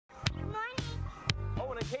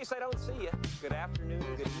case I don't see you, good afternoon,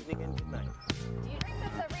 good evening, and good night. Do you drink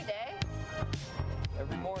this every day?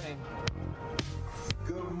 Every morning.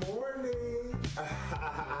 Good morning.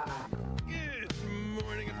 Good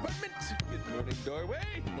morning, apartment. Good morning, doorway.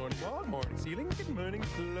 Good morning, wall. Morning, ceiling. Good morning,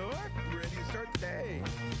 floor. Ready to start the day.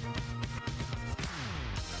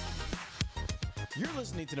 You're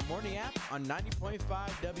listening to the Morning App on 90.5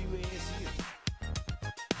 WASU.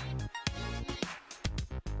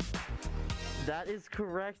 That is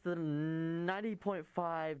correct. The 90.5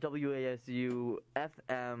 WASU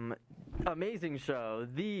FM amazing show,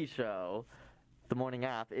 The Morning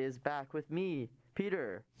App, is back with me,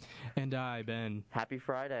 Peter. And I, Ben. Happy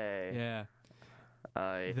Friday. Yeah.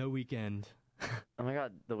 The Weekend. Oh my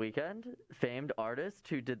god, The Weeknd? Famed artist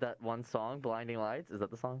who did that one song, Blinding Lights. Is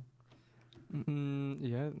that the song?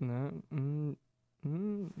 Yeah, no.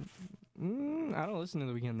 I don't listen to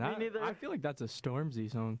The Weeknd. Me neither. I feel like that's a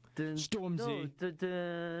Stormzy song. Stormzy.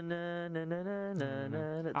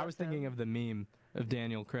 I was thinking of the meme of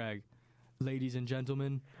Daniel Craig. Ladies and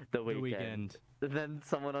gentlemen, The The Weeknd. Weekend. Then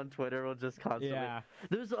someone on Twitter will just constantly. Yeah.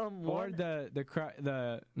 There's Or one. the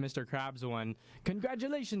Mr. Krabs one.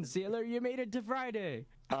 Congratulations, sailor, you made it to Friday.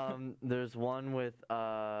 There's one with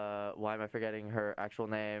why am I forgetting her actual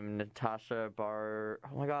name? Natasha Bar.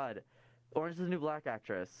 Oh my god, Orange is the New Black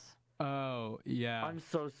actress. Oh, yeah. I'm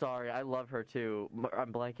so sorry. I love her too.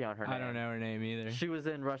 I'm blanking on her name. I don't know her name either. She was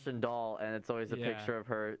in Russian Doll, and it's always a Yeah. picture of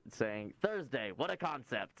her saying "Thursday, what a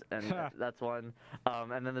concept," and that's one.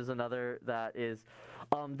 And then there's another that is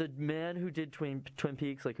the man who did Twin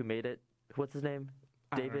Peaks, like who made it. What's his name?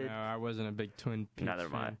 David. I don't know. I wasn't a big Twin Peaks Neither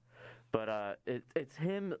am I. fan. But it's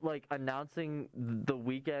him like announcing the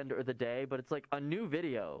weekend or the day, but it's like a new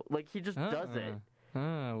video. Like he just does it.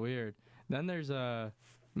 Oh, weird. Then there's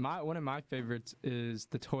one of my favorites is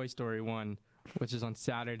the Toy Story one, which is on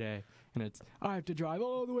Saturday, and it's I have to drive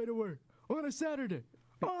all the way to work on a Saturday.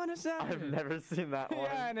 On a Saturday. I've never seen that one.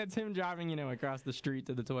 Yeah, and it's him driving, across the street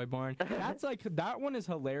to the toy barn. That's like, that one is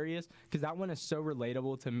hilarious because that one is so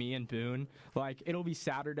relatable to me and Boone. Like, it'll be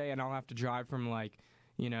Saturday and I'll have to drive from like,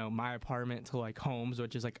 my apartment to like Holmes,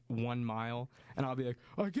 which is like 1 mile, and I'll be like,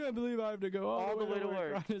 I can't believe I have to go all the way to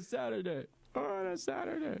work on a Saturday. On a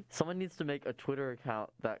Saturday. Someone needs to make a Twitter account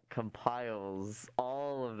that compiles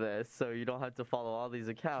all of this, so you don't have to follow all these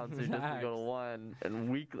accounts. You just go to one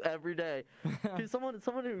and every day. Someone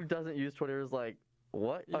who doesn't use Twitter is like,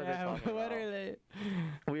 what are they talking what about? are they?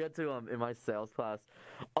 We had to in my sales class.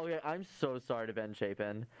 Okay, I'm so sorry to Ben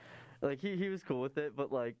Chapin. Like he was cool with it,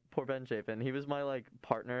 but like poor Ben Chapin, he was my like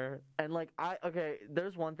partner, and like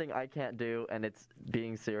there's one thing I can't do, and it's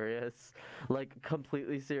being serious, like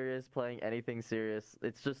completely serious, playing anything serious.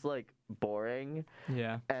 It's just like boring.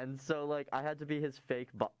 Yeah. And so like I had to be his fake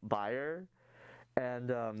buyer, and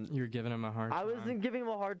You were giving him a hard time. I wasn't giving him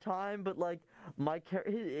a hard time, but like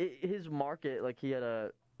his market, like he had a.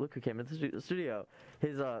 Look who came into the studio.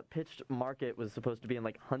 His pitched market was supposed to be in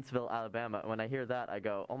like Huntsville, Alabama. When I hear that, I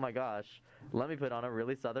go, oh my gosh, let me put on a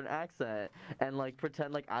really southern accent and like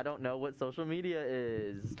pretend like I don't know what social media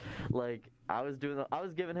is. Like I was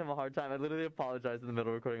giving him a hard time. I literally apologized in the middle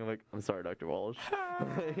of recording. I'm like, I'm sorry, Dr. Walsh.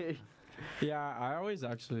 Yeah,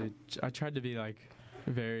 I tried to be like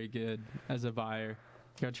very good as a buyer.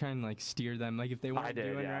 I would try and like steer them. Like if they weren't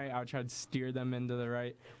doing right, I would try to steer them into the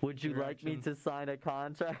right. Would you direction. like me to sign a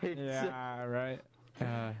contract? Yeah, right.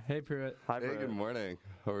 Hey, Pruett. Hi, Hey, Pruett. good morning.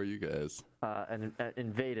 How are you guys?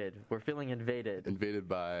 Invaded. We're feeling invaded. Invaded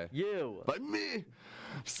by... You. By me!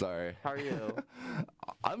 Sorry. How are you?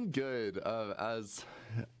 I'm good. As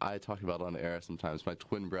I talk about on air sometimes, my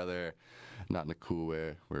twin brother, not in a cool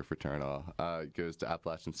way, we're fraternal, goes to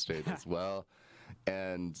Appalachian State as well.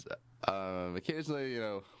 And occasionally,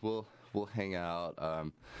 we'll hang out,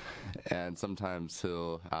 and sometimes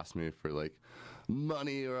he'll ask me for like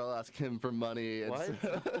money, or I'll ask him for money. And What?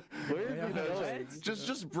 so, Where is this going?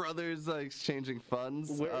 just brothers exchanging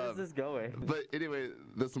funds. Where is this going? But anyway,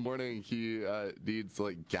 this morning he needs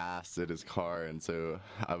like gas in his car, and so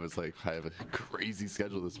I was like, I have a crazy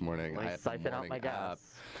schedule this morning. Like, I have the siphon out morning my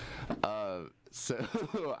gas. So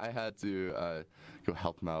I had to go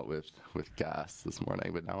help him out with gas this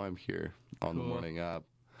morning, but now I'm here on the Cool. morning app.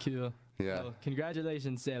 Cool. Yeah. Cool.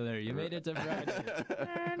 Congratulations, sailor. You made it to Friday.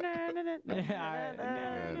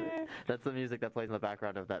 That's the music that plays in the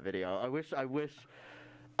background of that video. I wish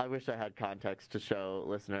I had context to show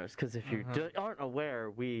listeners, because if you aren't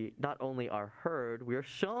aware, we not only are heard, we are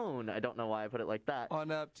shown. I don't know why I put it like that.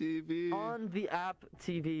 On App TV. On the App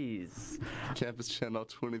TVs. Campus Channel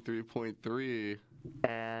 23.3.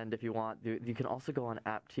 And if you want, you can also go on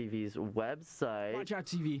App TV's website. Watch out,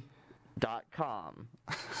 TV. .com.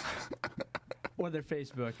 or their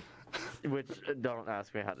Facebook. Which don't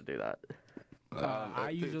ask me how to do that. I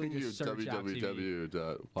usually just search App TV.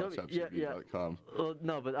 www.watchaptv.com.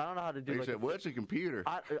 No, but I don't know how to do like. What's a computer?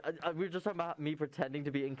 We were just talking about me pretending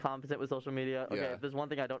to be incompetent with social media. Okay, Yeah. if there's one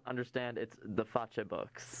thing I don't understand, it's the Fache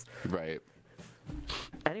books. Right.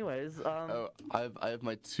 Anyways, I have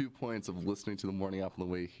my 2 points of listening to the morning app on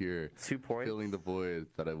the way here. 2 points. Filling the void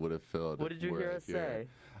that I would have filled. What did you hear us say?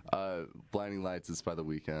 Blinding Lights is by The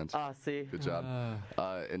Weeknd. See. Good job.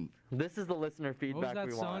 And This is the listener What feedback was that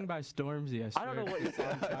we song want. by Stormzy? I don't know what your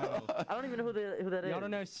song title. I don't even know who that is. Y'all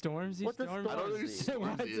don't know Stormzy? What's a Stormzy? I don't know who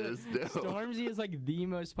Stormzy is. No. Stormzy is like the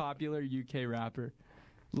most popular UK rapper.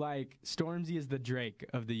 Like, Stormzy is the Drake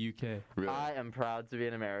of the UK. Really? I am proud to be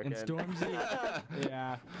an American. And Stormzy,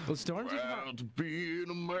 yeah. Well, Stormzy's Proud not, to be an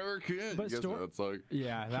American. But You guys know that song?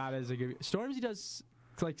 yeah, that is a good. Stormzy does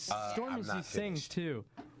like Stormzy not sings finished. too,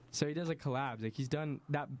 so he does like collabs. Like he's done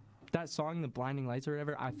that song, The Blinding Lights or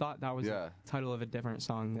whatever. I thought that was Yeah. the title of a different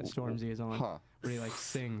song that Stormzy is on, Huh. where he like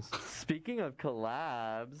sings. Speaking of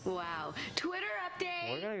collabs, Wow. Twitter update.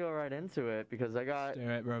 we're gonna go right into it because I got Do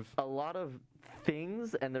it, bro. a lot of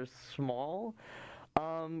things and they're small.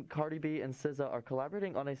 Cardi B and SZA are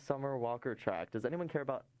collaborating on a Summer Walker track. Does anyone care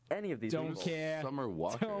about any of these? Don't people? care. Summer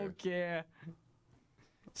Walker. Don't care.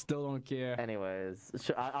 Still don't care. Anyways,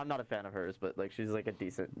 I'm not a fan of hers, but like she's like a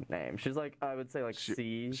decent name. She's like I would say like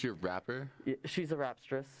C. Is she a rapper? Yeah, she's a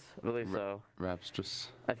rapstress, I believe so. Rapstress.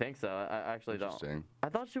 I think so. I actually don't. Interesting. I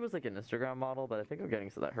thought she was like an Instagram model, but I think I'm getting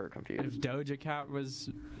her If confused. Doja Cat was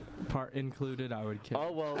included, I would kill.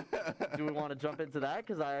 Oh well, do we want to jump into that?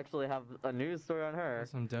 Because I actually have a news story on her.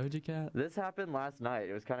 Some Doja Cat. This happened last night.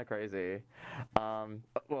 It was kind of crazy.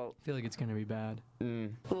 Well, I feel like it's gonna be bad.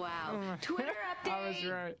 Wow. Twitter update. I was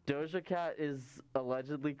right. Doja Cat is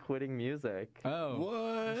allegedly quitting music. Oh.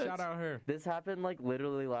 What? Shout out her. This happened like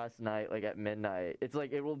literally last night, like at midnight. It's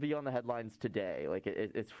like it will be on the headlines today. Like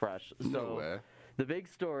it's fresh. So No way. the big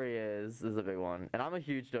story this is a big one, and I'm a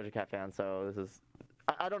huge Doja Cat fan. So this is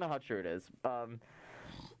I don't know how true it is.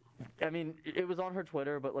 I mean, it was on her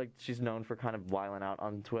Twitter, but like she's known for kind of wiling out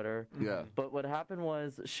on Twitter. Yeah. But what happened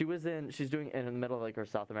was she's doing in the middle of like her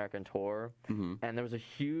South American tour, Mhm. and there was a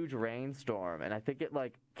huge rainstorm, and I think it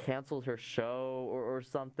like canceled her show or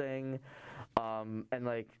something, and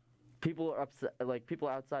like people are upset, like people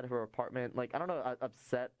outside of her apartment, like I don't know,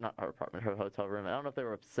 upset, not her apartment, her hotel room. I don't know if they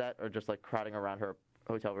were upset or just like crowding around her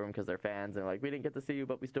hotel room because they're fans and like we didn't get to see you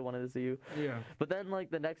but we still wanted to see you. Yeah. But then like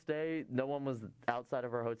the next day no one was outside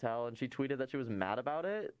of her hotel and she tweeted that she was mad about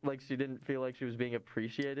it, like she didn't feel like she was being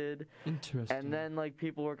appreciated. Interesting. And then like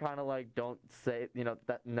people were kind of like, don't say,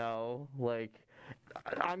 that, no, like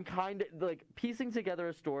I'm kind of like piecing together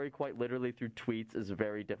a story quite literally through tweets is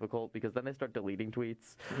very difficult because then they start deleting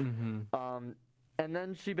tweets. And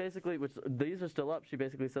then she basically, which these are still up, she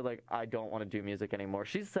basically said, like, I don't want to do music anymore.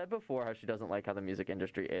 She's said before how she doesn't like how the music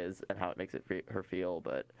industry is and how it makes her feel,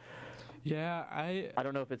 but yeah, I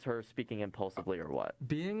don't know if it's her speaking impulsively or what.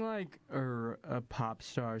 being like a pop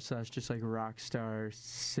star slash just like rock star,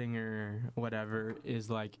 singer, whatever, is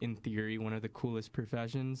like in theory one of the coolest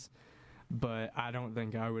professions. But I don't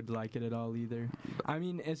think I would like it at all either. I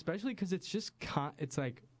mean, especially because it's just it's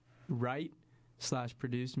like write /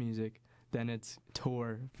 produce music, then it's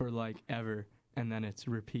tour for like ever, and then it's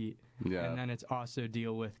repeat, Yeah. and then it's also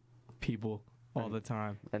deal with people all the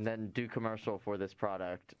time. And then do commercial for this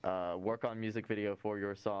product, work on music video for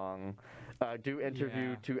your song, do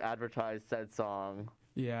interview Yeah. to advertise said song.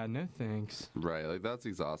 Yeah, no thanks. Right. Like that's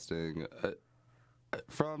exhausting.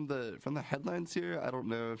 From the headlines here, I don't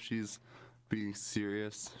know if she's being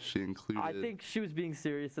serious. She included. I think she was being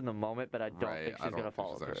serious in the moment, but I don't Right. think I she's don't gonna think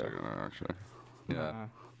follow she's actually through. gonna actually. Yeah.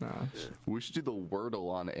 Nah. We should do the Wordle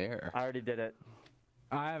on air. I already did it,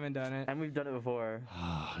 I haven't done it. and we've done it before.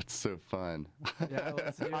 Oh, it's so fun. Yeah,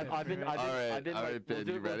 let's do it. I've been, All right, like, Ben, we'll do you it, we'll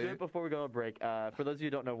do ready? it before we go to break. For those of you who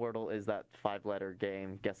don't know, Wordle is that 5-letter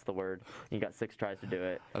game. Guess the word. You got 6 tries to do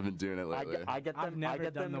it. I've been doing it lately. I get them. I've never I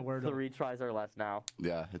get done them the Wordle. 3 tries or less now.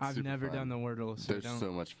 Yeah, it's I've super never fun. done the Wordle, so They're don't.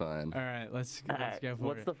 so much fun. All right, let's Alright, go for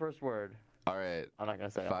what's it. the first word? All right, I'm not gonna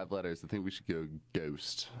say it. 5 letters. I think we should go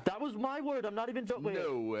ghost. That was my word. I'm not even joking. Wait,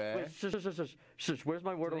 No way. Wait, shush, shush, shush, shush. Where's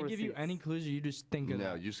my Wordle Did I give you receipts? any clues, or you just think of No,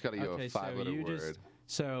 that? you just gotta go Okay, a so 5-letter you word. just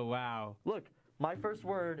so wow. Look, my first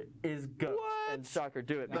word is ghost. What? And shocker,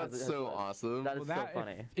 do it. because That's it has so letters. awesome. That is Well, so that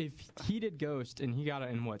funny. if he did ghost and he got it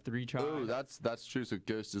in what 3 tries? Oh, that's true. So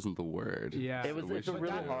ghost isn't the word. yeah. It was- So we it's a should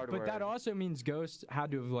really do it. hard But word. that also means ghost had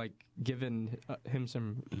to have like given him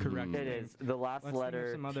some correct. It is. The last Let's think of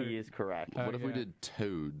letter some other- T is correct. Oh, What if we yeah. did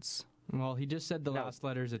toads? Well, he just said the No. last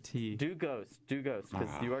letter's a T. Do ghost, because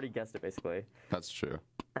you already guessed it basically. That's true.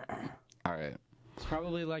 All right. It's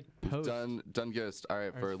probably like post. Done ghost. All right,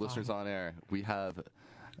 Or for it's listeners fine. on air, we have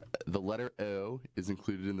the letter O is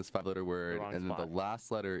included in this 5-letter word, wrong and then spot. the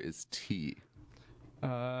last letter is T.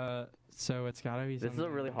 So it's gotta be. This is a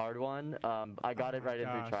really hard one. I got it my right in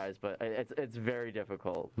 3 gosh. tries, but it's very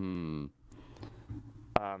difficult. Hmm.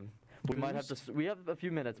 We might have to. We have a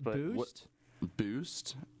few minutes, but Boost.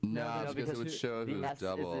 Boost? No, No, because it would who- show the who was S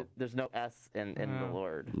double. there's no S in the Oh.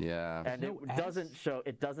 word. Yeah. And No it doesn't S? show.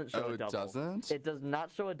 It doesn't show Oh, a it double. doesn't? It does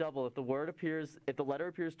not show a double. If the letter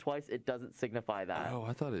appears twice, it doesn't signify that. Oh,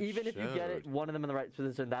 I thought it Even if you get it, showed. one of them in the right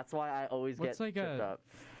position. That's why I always What's get like tripped a- up.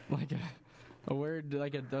 Like a word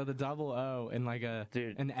like the double O and like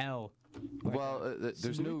Dude. an L. Like Well,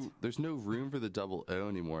 there's snoot? no room for the double O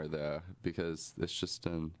anymore though, because it's just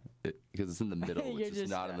because it's in the middle, You're which is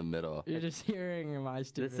just- not in the middle. You're just hearing my This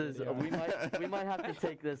stupidity. is we might have to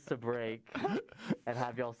take this to break and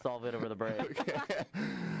have y'all solve it over the break. Okay.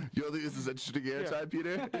 You don't think this is interesting airtime,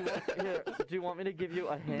 Peter? Here, do you want me to give you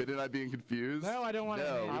a hint? Bit and I being confused? No, I don't want to.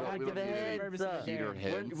 No, I we want to don't give a need any hint. Peter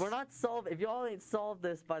hints. We're not solved. If y'all ain't solved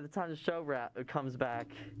this by the time the show comes back,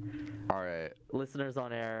 All right. listeners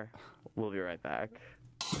on air, we'll be right back.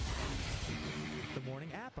 The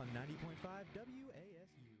morning app on 90.5 WASU.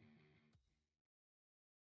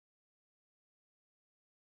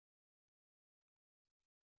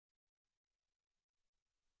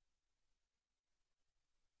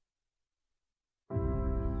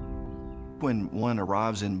 When one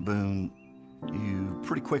arrives in Boone, you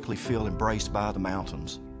pretty quickly feel embraced by the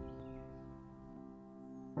mountains.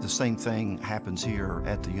 The same thing happens here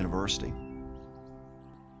at the university.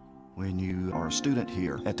 When you are a student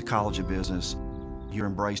here at the College of Business, you're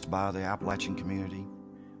embraced by the Appalachian community.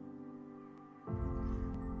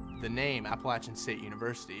 The name Appalachian State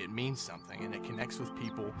University, it means something and it connects with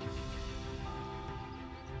people.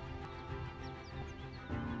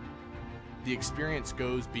 The experience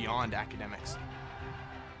goes beyond academics.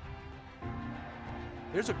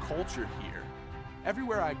 There's a culture here.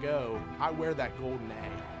 Everywhere I go, I wear that golden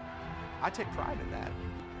A. I take pride in that.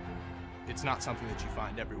 It's not something that you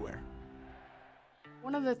find everywhere.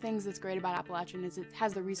 One of the things that's great about Appalachian is it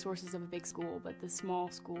has the resources of a big school, but the small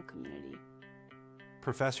school community.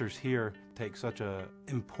 Professors here take such an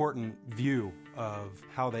important view of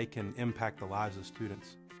how they can impact the lives of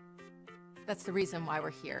students. That's the reason why we're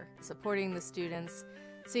here, supporting the students,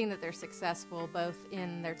 seeing that they're successful both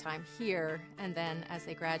in their time here and then as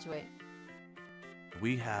they graduate.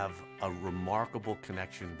 We have a remarkable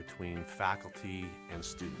connection between faculty and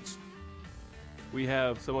students. We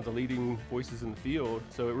have some of the leading voices in the field,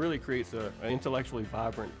 so it really creates an intellectually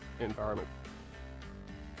vibrant environment.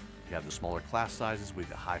 We have the smaller class sizes, we have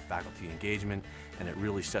the high faculty engagement, and it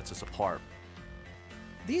really sets us apart.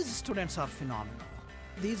 These students are phenomenal.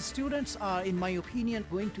 These students are, in my opinion,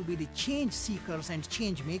 going to be the change seekers and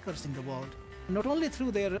change makers in the world, not only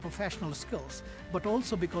through their professional skills, but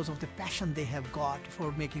also because of the passion they have got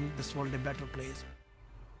for making this world a better place.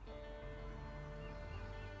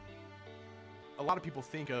 A lot of people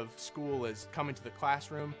think of school as coming to the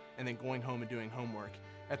classroom and then going home and doing homework.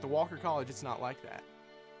 At the Walker College, it's not like that.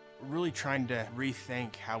 We're really trying to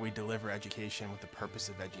rethink how we deliver education, what the purpose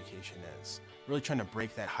of education is. Really trying to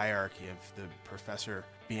break that hierarchy of the professor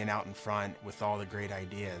being out in front with all the great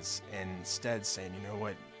ideas and instead saying, you know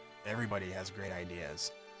what, everybody has great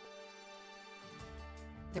ideas.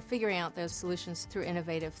 They're figuring out those solutions through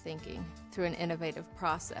innovative thinking, through an innovative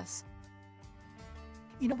process.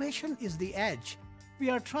 Innovation is the edge. We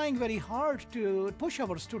are trying very hard to push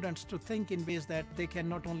our students to think in ways that they can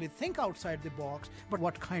not only think outside the box, but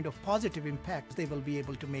what kind of positive impact they will be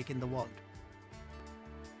able to make in the world.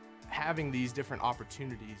 Having these different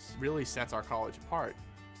opportunities really sets our college apart.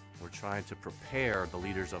 We're trying to prepare the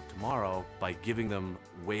leaders of tomorrow by giving them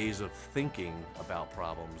ways of thinking about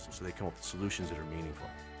problems so they come up with solutions that are meaningful.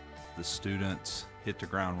 The students hit the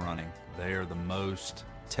ground running. They are the most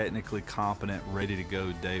technically competent, ready to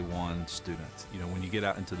go day one students. You know, when you get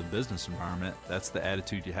out into the business environment, that's the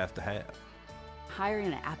attitude you have to have. Hiring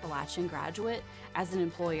an Appalachian graduate, as an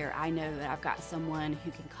employer, I know that I've got someone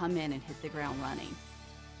who can come in and hit the ground running.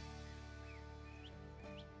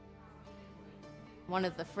 One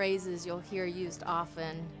of the phrases you'll hear used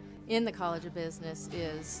often in the College of Business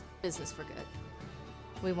is business for good.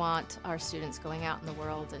 We want our students going out in the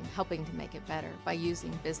world and helping to make it better by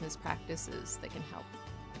using business practices that can help.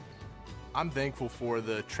 I'm thankful for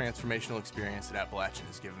the transformational experience that Appalachian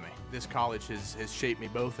has given me. This college has shaped me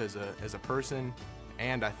both as a person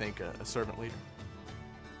and, I think, a servant leader.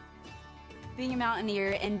 Being a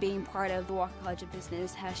Mountaineer and being part of the Walker College of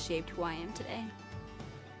Business has shaped who I am today.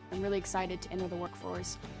 I'm really excited to enter the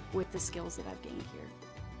workforce with the skills that I've gained here.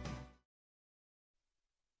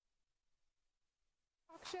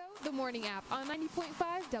 show, The Morning App, on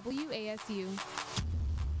 90.5 WASU.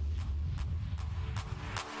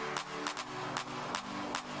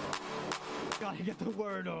 Gotta get the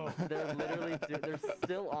word on. They're literally they're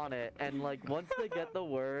still on it, and like once they get the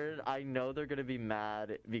word, I know they're gonna be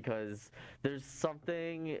mad because there's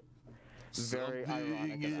something very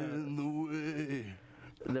ironic in the way.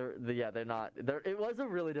 They're not. It was a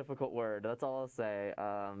really difficult word. That's all I'll say.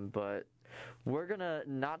 But we're gonna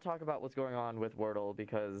not talk about what's going on with Wordle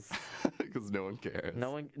because no one cares.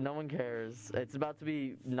 No one cares. It's about to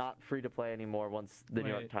be not free to play anymore once the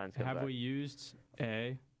New York Times comes back. Have we used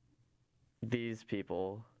A? These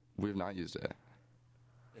people. We have not used it.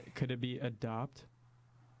 Could it be adopt?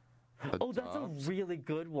 Oh, that's a really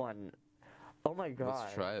good one. Oh my god.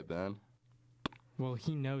 Let's try it, Ben. Well,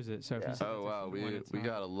 he knows it, so if he said Oh wow, we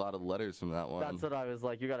got a lot of letters from that one. That's what I was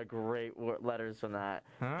like. You got a great letters from that,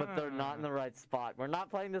 but they're not in the right spot. We're not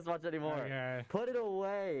playing this much anymore. Okay. Put it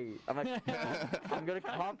away. I'm gonna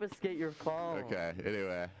confiscate your phone. Okay.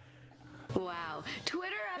 Anyway. Wow.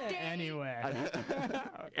 Twitter update.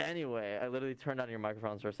 Anyway, I literally turned on your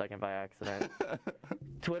microphones for a second by accident.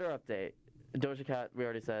 Twitter update. Doja Cat, we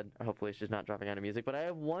already said. Hopefully she's not dropping out of music. But I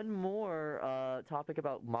have one more topic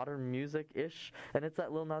about modern music-ish, and it's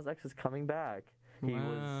that Lil Nas X is coming back. He's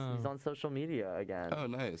on social media again. Oh,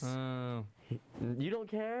 nice. You don't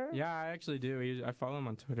care? Yeah, I actually do. I follow him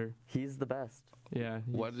on Twitter. He's the best. Yeah.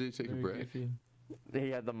 Why did he take a break? He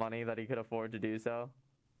had the money that he could afford to do so.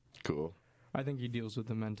 Cool. I think he deals with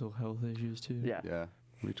the mental health issues too. Yeah. Yeah.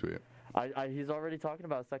 Retweet. He's already talking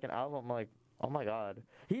about a second album. I'm like, oh my god.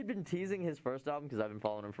 He'd been teasing his first album because I've been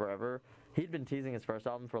following him forever. He'd been teasing his first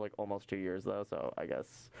album for like almost 2 years though, so I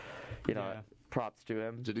guess, props to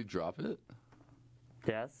him. Did he drop it?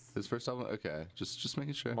 Yes. His first album? Okay. Just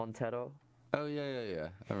making sure. Montero. Oh, yeah.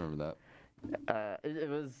 I remember that. It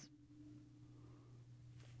was...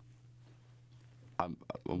 I'm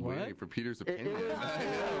waiting for Peter's opinion.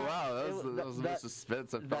 Wow, that was the most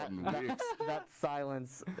suspense I've felt in weeks. That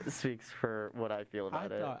silence speaks for what I feel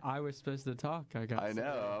about it. I thought I was supposed to talk. I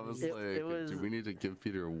know. I was do we need to give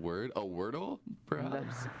Peter a word? A wordle,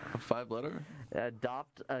 perhaps? A 5-letter?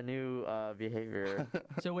 Adopt a new behavior.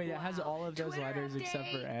 So wait, it has all of those letters except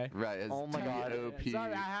for A? Right. It's Oh my god. T-O-P.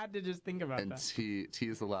 Sorry, I had to just think about and that. T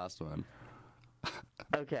is the last one.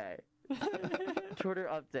 Okay. Twitter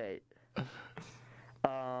update.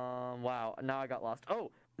 Wow, now I got lost. Oh,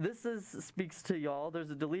 this speaks to y'all. There's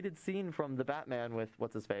a deleted scene from The Batman with,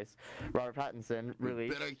 what's his face? Robert Pattinson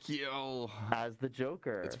released Better kill. as the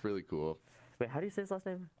Joker. It's really cool. Wait, how do you say his last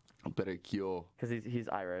name? Better kill. Because he's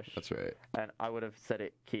Irish. That's right. And I would have said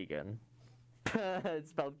it Keegan. It's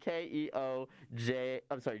spelled Keon. I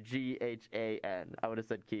would have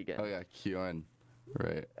said Keegan. Oh yeah, Keon.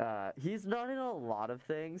 Right. He's not in a lot of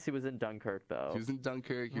things. He was in Dunkirk though. He was in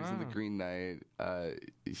Dunkirk. He was in The Green Knight.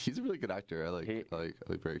 He's a really good actor. I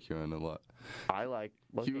like Barry Keoghan a lot. I like.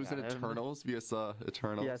 He was in at him. Eternals. If you saw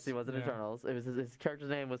Eternals. Yes, he was in Eternals. It was his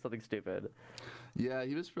character's name was something stupid. Yeah,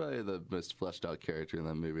 he was probably the most fleshed out character in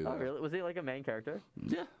that movie. Oh really? Was he like a main character?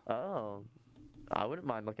 Yeah. Oh. I wouldn't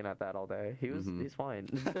mind looking at that all day. He's fine.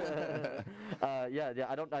 Yeah.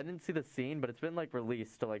 I didn't see the scene, but it's been like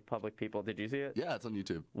released to like public people. Did you see it? Yeah, it's on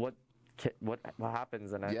YouTube. What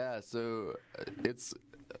happens in it? Yeah, so it's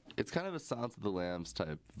kind of a Silence of the Lambs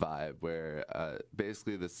type vibe where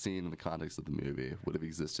basically the scene in the context of the movie would have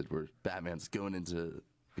existed where Batman's going into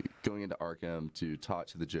Arkham to talk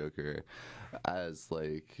to the Joker as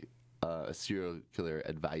like a serial killer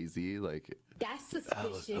advisee, like That's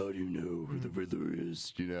suspicious. How do you know who the Riddler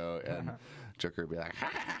is? And Joker would be like,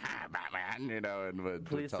 Batman, and would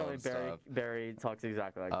Please tell me Barry talks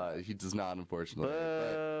exactly like that. He does not, unfortunately.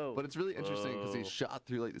 But it's really interesting because he's shot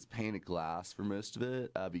through like this pane of glass for most of it.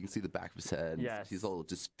 But you can see the back of his head. Yes. He's all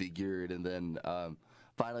disfigured, and then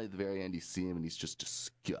finally at the very end you see him and he's just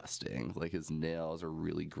disgusting. Like his nails are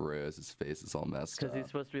really gross. His face is all messed up. Because he's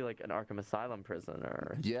supposed to be like an Arkham Asylum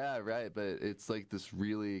prisoner. Yeah, right. But it's like this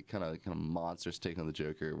really kind of monstrous take on the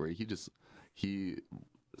Joker where he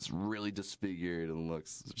is really disfigured and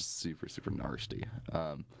looks just super, super nasty.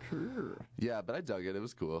 Sure. Yeah, but I dug it. It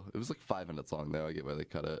was cool. It was like 5 minutes long though. I get why they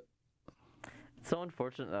cut it. It's so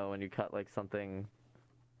unfortunate though when you cut like something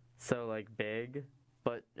so like big.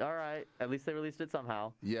 But all right, at least they released it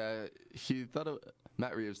somehow. Yeah,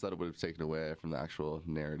 Matt Reeves thought it would have taken away from the actual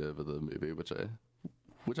narrative of the movie, which I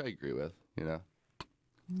agree with. I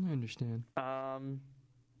understand.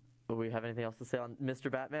 Do we have anything else to say on Mr.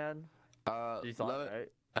 Batman? You saw it,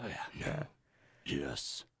 right? Oh yeah.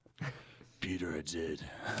 Yes. Peter, I did.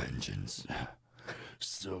 Vengeance.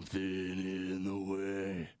 Something in the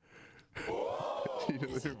way. You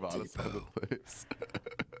know, they're modest on the place.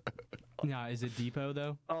 Yeah, is it Depot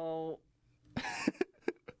though? Oh.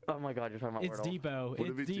 Oh my God, you're talking about It's Wordle. Depot. Would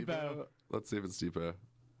it It's be Depot. Let's see if it's Depot.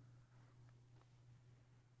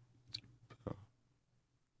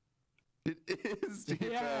 It is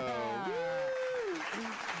Depot. Yeah.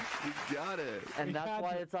 You got it. And that's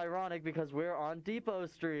why it's ironic because we're on Depot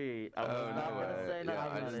Street. I was not going to say Yeah, nothing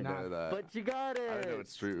I about didn't it. know that. But you got it. I didn't know what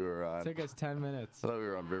street we were on. Took us 10 minutes. I thought we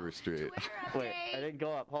were on River Street. Wait, I didn't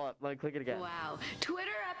go up. Hold up. Let me click it again. Wow.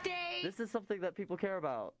 Twitter update. This is something that people care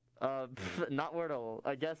about. Not Wordle.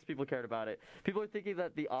 I guess people cared about it. People are thinking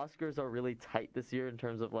that the Oscars are really tight this year in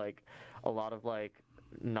terms of like a lot of like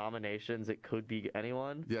nominations. It could be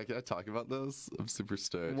anyone. Yeah, can I talk about those? I'm super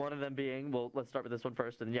stoked. One of them being, well, let's start with this one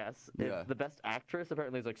first. And yes, Yeah. the best actress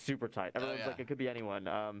apparently is like super tight. Everyone's yeah. like, it could be anyone.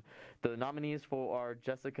 The nominees for are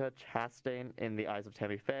Jessica Chastain in The Eyes of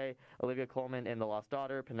Tammy Faye, Olivia Colman in The Lost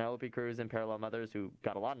Daughter, Penelope Cruz in Parallel Mothers, who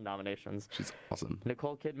got a lot of nominations. She's awesome.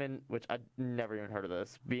 Nicole Kidman, which I'd never even heard of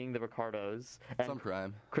this, being the Ricardos, It's on and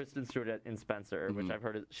Prime. Kristen Stewart in Spencer, which I've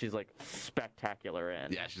heard she's like spectacular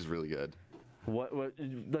in. Yeah, she's really good. What?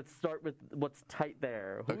 Let's start with what's tight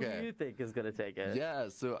there. Who Okay. do you think is gonna take it? Yeah,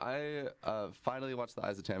 so I finally watched The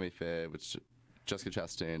Eyes of Tammy Faye, which Jessica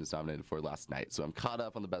Chastain is nominated for last night. So I'm caught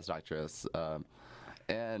up on the Best Actress.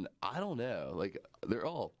 And I don't know, like, they're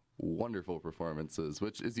all wonderful performances,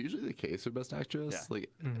 which is usually the case for Best Actress. Yeah.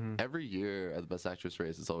 Like, every year at the Best Actress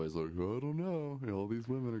race, it's always like, oh, I don't know. You know, all these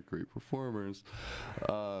women are great performers.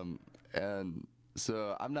 And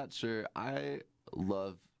so I'm not sure. I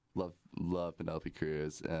love Penelope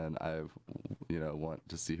Cruz, and I, want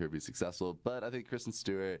to see her be successful. But I think Kristen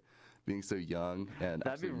Stewart, being so young and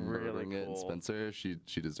That'd be absolutely really murdering it in cool. Spencer, she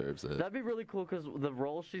deserves it. That'd be really cool because the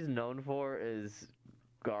role she's known for is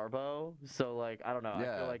Garbo. So like, I don't know. I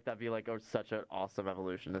Yeah. feel like that'd be like such an awesome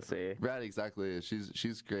evolution to see. Right, exactly.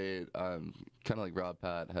 She's great. Kind of like Rob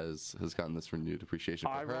Pat has gotten this renewed appreciation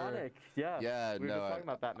for her. Ironic. Yeah. Yeah, We were no, just talking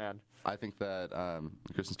about Batman. I think that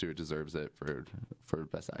Kristen Stewart deserves it for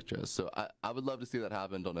Best Actress. So I would love to see that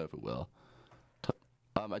happen. Don't know if it will.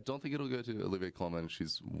 I don't think it'll go to Olivia Colman.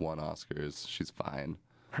 She's won Oscars. She's fine.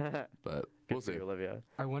 But we'll see. Olivia.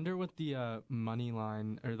 I wonder what the money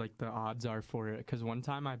line or like the odds are for it. Because one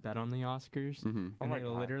time I bet on the Oscars, and Oh my they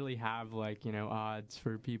God. literally have like odds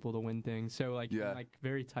for people to win things. So like in like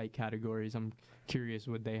very tight categories, I'm curious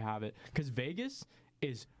would they have it? Because Vegas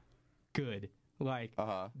is good. Like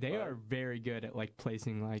they are very good at like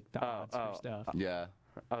placing like the odds for stuff. Yeah.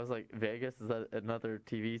 I was like, Vegas, is that another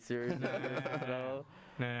TV series? No.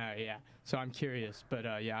 No, yeah. So I'm curious, but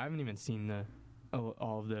yeah, I haven't even seen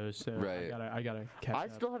all of those. So Right. I gotta catch I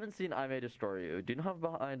up. still haven't seen I May Destroy You. Do you know how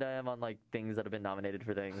behind I am on like things that have been nominated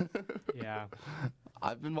for things? Yeah.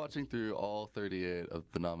 I've been watching through all 38 of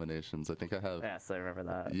the nominations. I think I have. Yes, I remember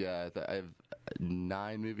that. Yeah, I have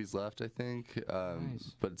 9 movies left, I think.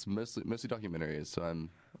 Nice. But it's mostly documentaries, so I'm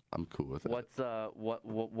cool with it. What's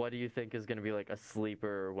what do you think is gonna be like a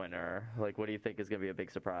sleeper winner? Like, what do you think is gonna be a big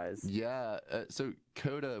surprise? Yeah, so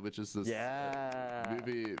Coda, which is this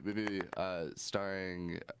movie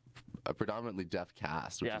starring a predominantly deaf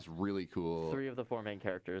cast, which is really cool. 3 of the 4 main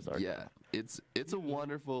characters are. Yeah, it's a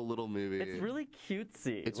wonderful little movie. It's really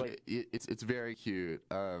cutesy. It's very cute.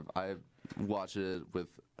 I watched it with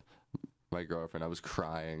my girlfriend. I was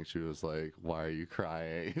crying. She was like, "Why are you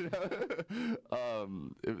crying?"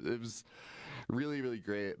 It was really, really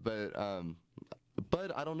great. But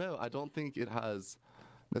I don't know. I don't think it has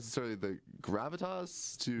necessarily the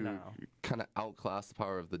gravitas to kind of outclass The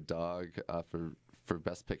Power of the Dog for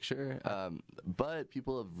Best Picture. But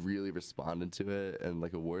people have really responded to it in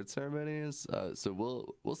like award ceremonies. So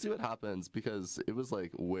we'll see what happens, because it was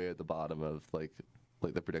like way at the bottom of like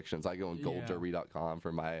the predictions. I go on goldjury.com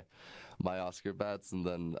for my Oscar bets, and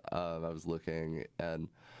then I was looking, and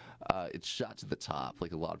it shot to the top.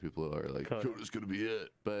 Like a lot of people are like, Coda's gonna be it.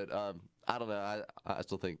 But I don't know. I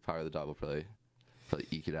still think Power of the Dog will probably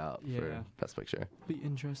eke it out for Best Picture. Be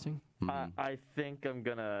interesting. I think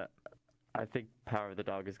I think Power of the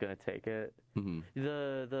Dog is gonna take it. I can't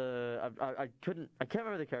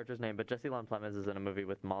remember the character's name, but Jesse Lon Plemons is in a movie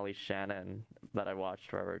with Molly Shannon that I watched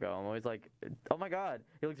forever ago. I'm always like, oh my god,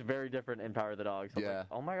 he looks very different in Power of the Dog. So I'm like,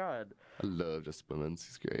 oh my god. I love Jesse Plemons.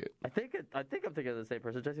 He's great. I think I'm thinking of the same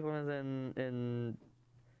person. Jesse Plemons in.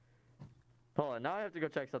 Hold on, now I have to go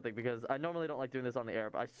check something because I normally don't like doing this on the air,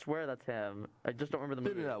 but I swear that's him. I just don't remember the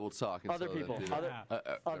movie. Maybe not. We'll talk. Other until people. then.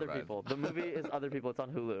 Other Never mind. people. The movie is Other People. It's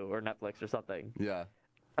on Hulu or Netflix or something. Yeah.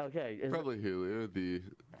 Okay. Probably Hulu, the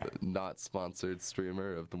not sponsored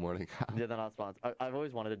streamer of the morning app. Yeah, they're not sponsored. I've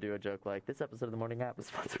always wanted to do a joke like, this episode of the morning app is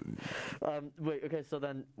sponsored. Wait, okay, so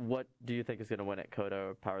then what do you think is going to win it, Coda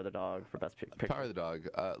or Power of the Dog for Best Picture? Power of the Dog.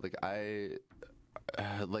 I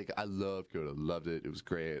love Coda. Loved it. It was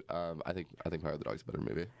great. I think Power of the Dog's a better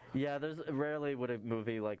movie. Yeah, there's rarely would a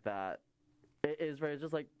movie like that. It is very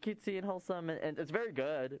just like cutesy and wholesome, and it's very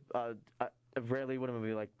good. Rarely would a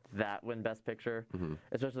movie like that win Best Picture,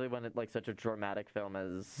 especially when it's like such a dramatic film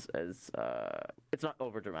as it's not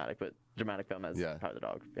over dramatic, but dramatic film as Power of the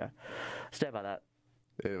Dog. Yeah, stand by that.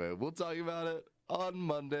 Anyway, we'll talk about it on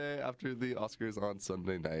Monday after the Oscars on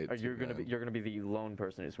Sunday night. You're gonna be the lone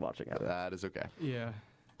person who's watching it. That is okay. Yeah.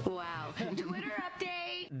 Wow. Twitter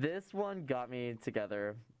update. This one got me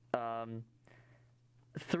together.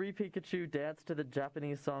 3 Pikachu dance to the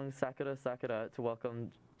Japanese song Sakura Sakura to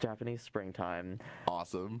welcome Japanese springtime.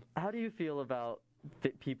 Awesome. How do you feel about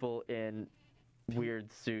people in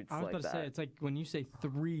weird suits I was like about to that? say, it's like when you say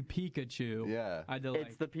 3 Pikachu. Yeah.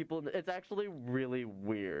 It's the people. It's actually really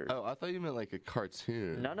weird. Oh, I thought you meant like a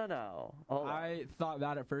cartoon. No. Hold on. I thought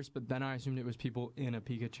that at first, but then I assumed it was people in a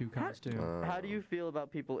Pikachu costume. How do you feel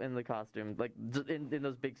about people in the costume, like in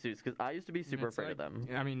those big suits? Because I used to be super afraid of them.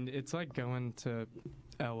 I mean, it's like going to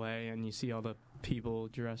L.A. and you see all the people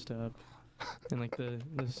dressed up, and like the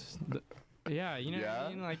yeah, you know what I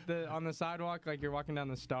mean? Like on the sidewalk, like you're walking down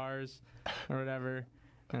the stars or whatever,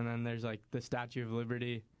 and then there's like the Statue of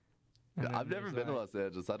Liberty. I've never been to Los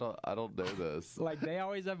Angeles. I don't know this. Like they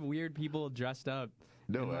always have weird people dressed up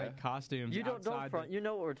in like costumes. You don't front. You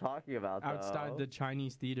know what we're talking about, though. Outside the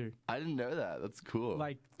Chinese theater. I didn't know that. That's cool.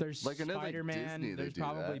 Like there's like, Spider-Man. Disney, there's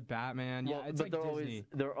probably Batman. Well, Yeah, it's but like Disney.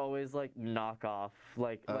 they're always like knockoff.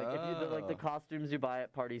 Like if you like the costumes you buy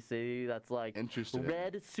at Party City, that's like interesting.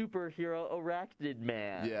 Red superhero arachnid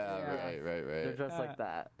man. Yeah, right. They're just like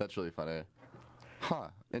that. That's really funny. Huh.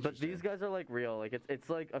 But these guys are like real. Like it's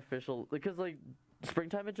like official because like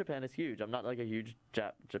springtime in Japan is huge. I'm not like a huge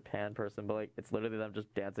Japan person, but like it's literally them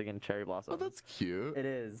just dancing in cherry blossoms. Oh, that's cute. It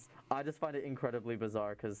is. I just find it incredibly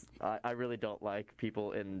bizarre because I really don't like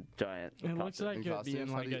people in giant It looks like it'd be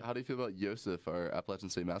in like how do you feel about Yosef, our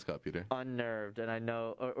Appalachian State mascot, Peter? Unnerved, and I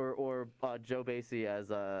know, or Joe Basie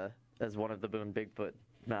as one of the Boone Bigfoot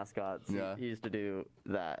mascots. Yeah. He used to do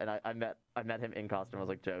that, and I met him in costume. I was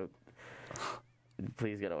like, Joe,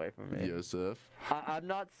 please get away from me. Yosef. I'm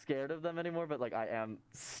not scared of them anymore, but like I am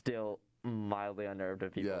still mildly unnerved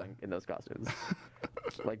of people in those costumes.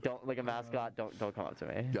 Like a mascot, don't come up to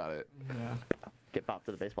me. Got it. Yeah. Get popped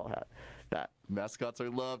to the baseball hat. That. Mascots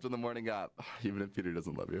are loved in the morning app, even if Peter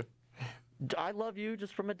doesn't love you. I love you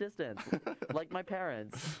just from a distance, like my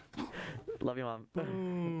parents. Love you, Mom.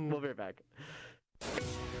 We'll be right back. The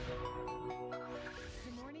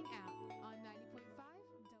morning app on 90.5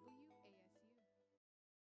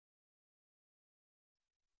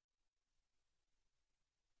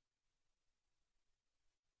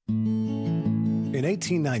 In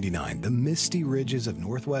 1899, the misty ridges of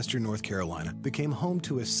northwestern North Carolina became home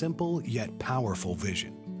to a simple yet powerful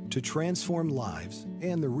vision to transform lives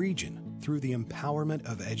and the region through the empowerment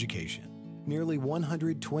of education. Nearly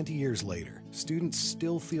 120 years later, students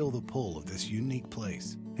still feel the pull of this unique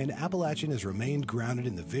place, and Appalachian has remained grounded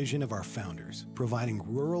in the vision of our founders, providing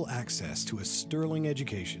rural access to a sterling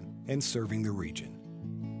education and serving the region.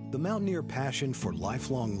 The Mountaineer passion for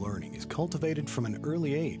lifelong learning is cultivated from an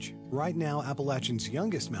early age. Right now, Appalachian's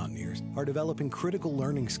youngest Mountaineers are developing critical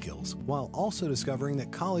learning skills while also discovering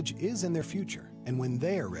that college is in their future. And when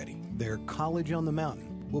they are ready, their College on the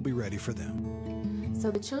Mountain will be ready for them.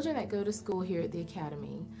 So the children that go to school here at the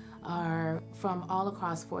Academy are from all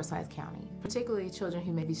across Forsyth County, particularly children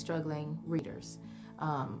who may be struggling readers.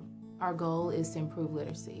 Our goal is to improve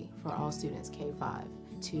literacy for all students K-5,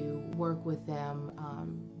 to work with them,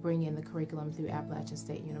 bring in the curriculum through Appalachian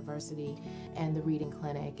State University and the Reading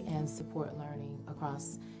Clinic, and support learning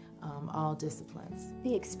across all disciplines.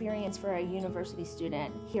 The experience for a university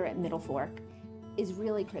student here at Middle Fork is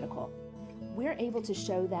really critical. We're able to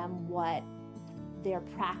show them what their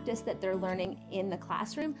practice that they're learning in the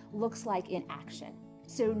classroom looks like in action.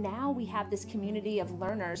 So now we have this community of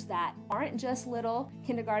learners that aren't just little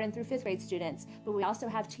kindergarten through 5th grade students, but we also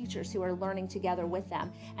have teachers who are learning together with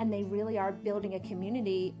them. And they really are building a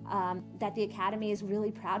community that the Academy is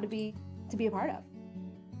really proud to be a part of.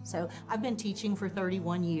 So I've been teaching for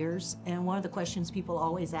 31 years, and one of the questions people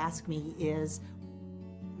always ask me is,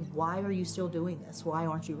 why are you still doing this? Why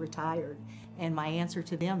aren't you retired? And my answer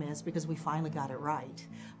to them is because we finally got it right.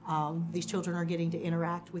 These children are getting to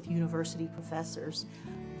interact with university professors.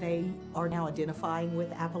 They are now identifying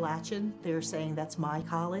with Appalachian. They're saying that's my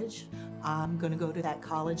college. I'm going to go to that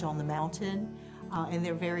college on the mountain, and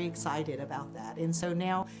they're very excited about that. And so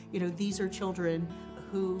now, these are children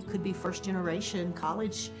who could be first-generation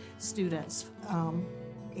college students,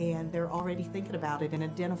 and they're already thinking about it and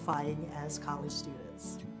identifying as college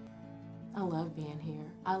students. I love being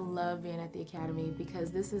here. I love being at the Academy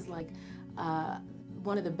because this is like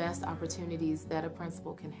one of the best opportunities that a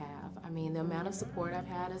principal can have. I mean, the amount of support I've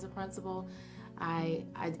had as a principal,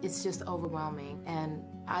 it's just overwhelming. And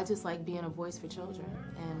I just like being a voice for children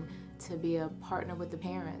and to be a partner with the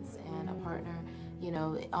parents and a partner,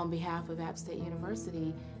 on behalf of App State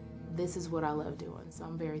University. This is what I love doing, so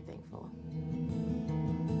I'm very thankful.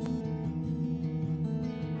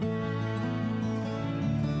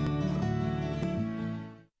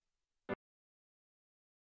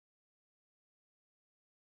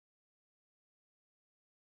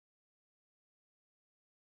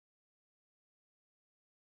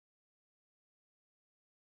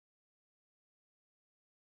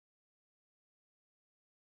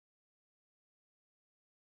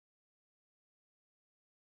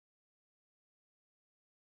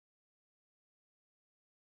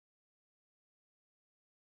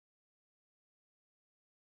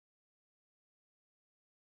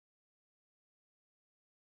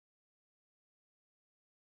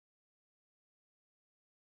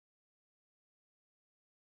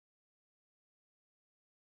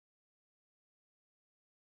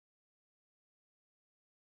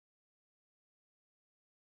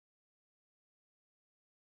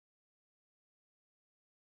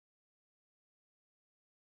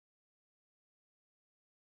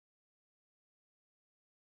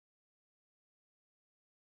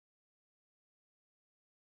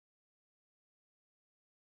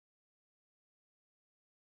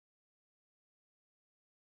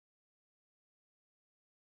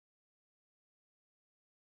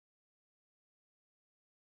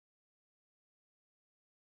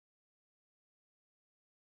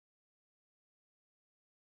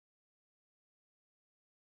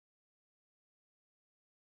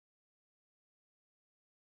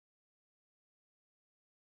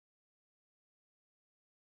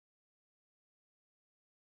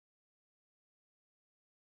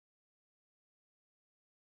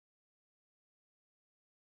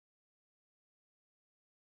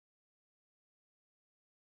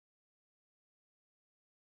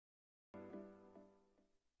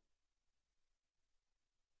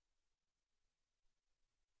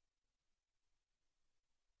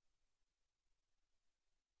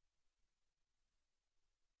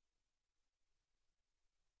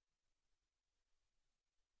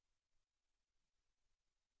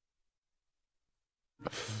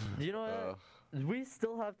 You know what? We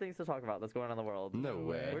still have things to talk about that's going on in the world. No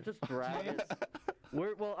way. We're just dragging.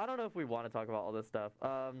 Well, I don't know if we want to talk about all this stuff.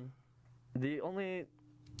 The only.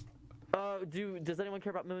 Does anyone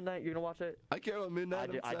care about Moon Knight? You're gonna watch it? I care about Moon Knight.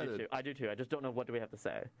 I do too. I do too. I just don't know what do we have to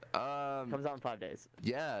say. Comes out in 5 days.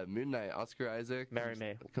 Yeah, Moon Knight. Oscar Isaac. Marry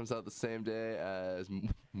me. Comes out the same day as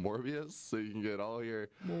Morbius, so you can get all your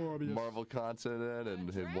Marvel content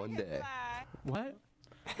in one day. What?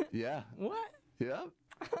 Yeah. What? Yeah.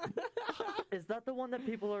 Is that the one that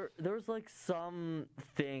people are? There's like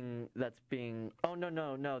something that's being. Oh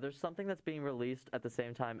no. There's something that's being released at the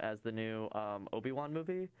same time as the new Obi-Wan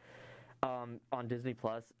movie. On Disney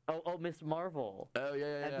Plus. Oh, Miss Marvel. Oh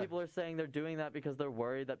yeah. And people are saying they're doing that because they're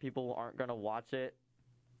worried that people aren't gonna watch it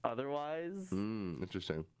otherwise.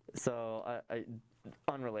 Interesting. So I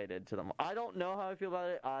unrelated to them. I don't know how I feel about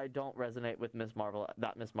it. I don't resonate with Miss Marvel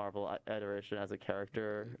iteration as a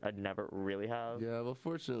character. I never really have. Yeah, well,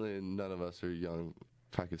 fortunately, none of us are young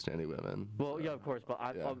Pakistani women. Well, yeah, of course, but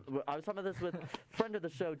I was talking about this with friend of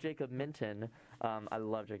the show, Jacob Minton. I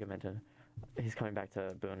love Jacob Minton. He's coming back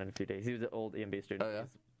to Boone in a few days. He was an old EMB student. Oh,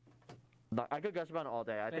 yeah? I could gush about him all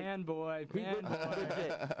day. Fanboy.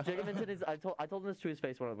 Jacob Minton is. I told him this to his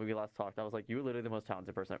face when we last talked. I was like, "You're literally the most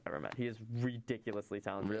talented person I've ever met." He is ridiculously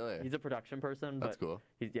talented. Really? He's a production person. That's but cool.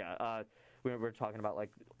 We were talking about like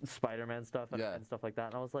Spider-Man stuff and stuff like that,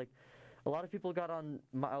 and I was like, a lot of people got on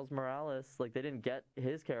Miles Morales. Like they didn't get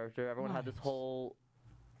his character. Everyone had this whole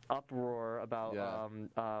uproar about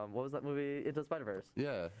what was that movie? Into Spider-Verse.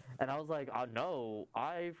 Yeah. And I was like, oh no,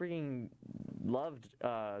 I freaking loved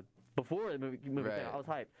before the movie came out. I was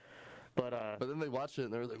hyped. But then they watched it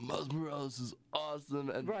and they were like, Miles Morales is awesome.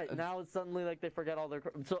 And now it's suddenly like they forget all their.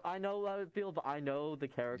 So I know how it feels, but I know the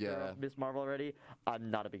character of Miss Marvel already.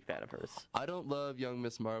 I'm not a big fan of hers. I don't love young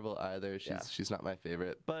Miss Marvel either. She's not my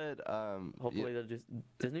favorite. But hopefully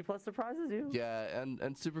Disney Plus surprises you. Yeah,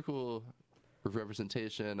 and super cool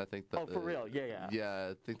representation. I think that for real? Yeah. Yeah,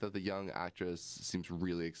 I think that the young actress seems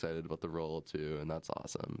really excited about the role too, and that's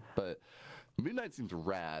awesome. But Moon Knight seems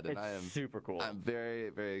rad, and It's I am super cool. I'm very,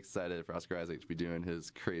 very excited for Oscar Isaac to be doing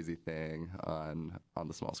his crazy thing on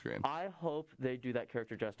the small screen. I hope they do that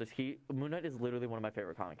character justice. Moon Knight is literally one of my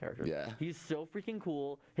favorite comic characters. Yeah. He's so freaking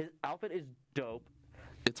cool. His outfit is dope.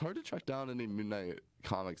 It's hard to track down any Moon Knight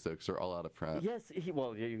comics though, because they're all out of print. Yes,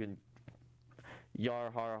 you can.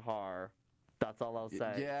 Yar har har. That's all I'll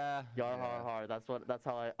say. Yeah. Yar har har. That's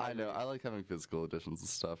how I know. read. I like having physical editions and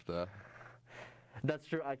stuff though. That's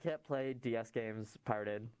true. I can't play DS games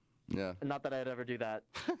pirated. Yeah. Not that I'd ever do that.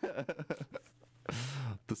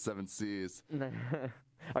 The 7 Seas.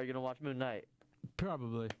 Are you gonna watch Moon Knight?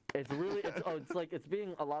 Probably. It's really. It's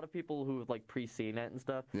being a lot of people who've like pre-seen it and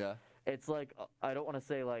stuff. Yeah. It's like, I don't want to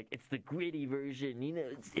say like it's the gritty version,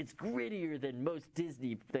 it's grittier than most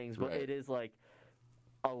Disney things, but Right. it is like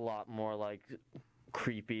a lot more like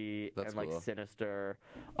creepy That's and like cool. sinister.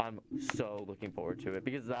 I'm so looking forward to it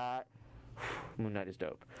because that Moon Knight is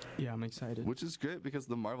dope. Yeah, I'm excited. Which is great because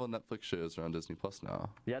the Marvel Netflix shows are on Disney Plus now.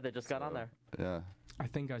 Yeah, they just got on there. Yeah. I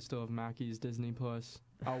think I still have Mackey's Disney Plus.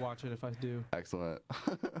 I'll watch it if I do. Excellent.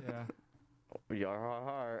 Yeah. Yar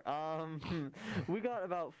har har. We got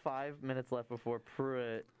about 5 minutes left before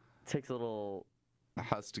Pruett takes a little.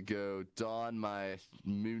 Has to go don my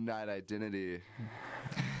Moon Knight identity.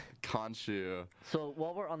 Khonshu. So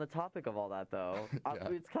while we're on the topic of all that, though, Yeah.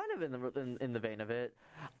 it's kind of in the vein of it.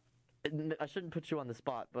 I shouldn't put you on the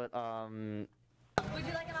spot, but Would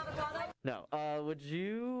you like an avocado? no.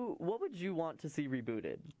 What would you want to see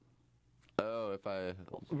rebooted? Oh, if I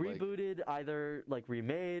Rebooted, either like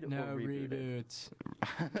remade No or rebooted.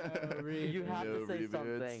 reboots. You have No to say reboots.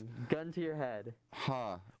 something. Gun to your head.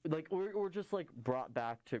 Huh. Like or just like brought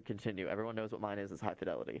back to continue. Everyone knows what mine is High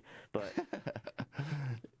Fidelity, but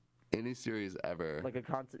Any series ever. like a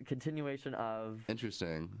continuation of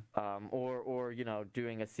Interesting. or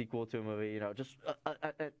doing a sequel to a movie. Just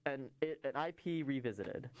an IP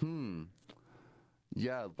revisited.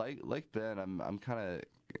 Yeah, like Ben, I'm kind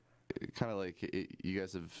of like you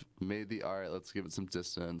guys have made the art. Let's give it some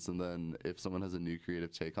distance, and then if someone has a new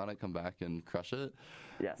creative take on it, come back and crush it.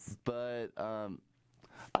 Yes. But I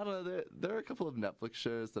don't know. There are a couple of Netflix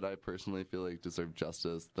shows that I personally feel like deserve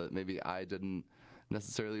justice that maybe I didn't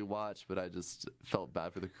necessarily watch, but I just felt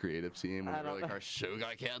bad for the creative team when they were like, our show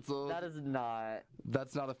got canceled.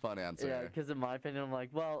 That's not a fun answer. Yeah, because in my opinion, I'm like,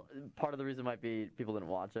 well, part of the reason might be people didn't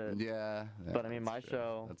watch it. Yeah. But I mean, my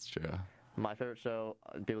show. That's true. My favorite show,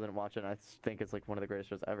 people didn't watch it, and I think it's like one of the greatest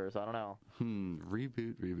shows ever, so I don't know.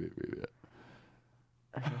 Reboot.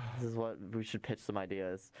 This is what we should pitch some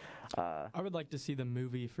ideas. I would like to see the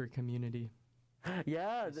movie for Community.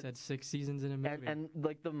 Yeah. They said 6 seasons in a movie. And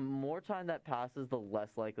like the more time that passes, the less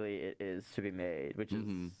likely it is to be made, which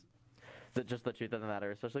is just the truth of the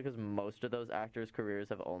matter. Especially because most of those actors' careers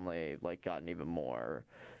have only like gotten even more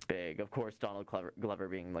big. Of course, Donald Glover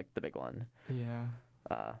being like the big one. Yeah.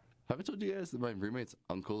 Have I told you guys that my roommate's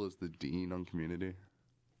uncle is the dean on Community?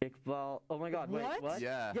 Iqbal. Oh my God! Wait, what?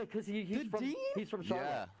 Yeah. Yeah, because he's from Charlotte.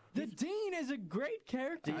 Yeah. The Dean is a great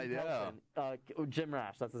character. I know. Jim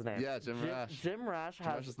Rash, that's his name. Yeah, Jim Rash. Jim Rash Jim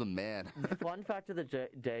Rash is the man. Fun fact of the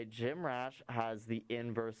day, Jim Rash has the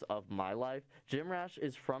inverse of my life. Jim Rash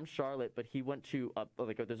is from Charlotte, but he went to,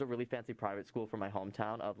 there's a really fancy private school from my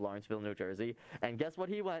hometown of Lawrenceville, New Jersey. And guess what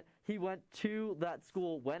he went? He went to that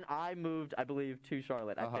school when I moved, I believe, to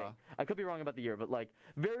Charlotte, I think. I could be wrong about the year, but like,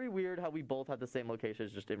 very weird how we both had the same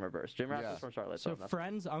locations, just in reverse. Jim Rash is from Charlotte. So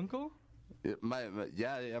friend's uncle? My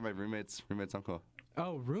roommate's uncle.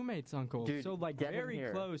 Oh, roommate's uncle. Dude, so like get him very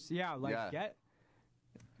here. close. Yeah, like get.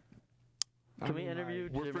 Can we interview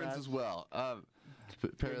We're Jim friends Rash? as well.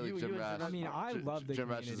 Apparently, Jim Rash. I mean, I love the Jim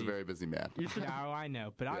Community. Rash is a very busy man. Yeah, I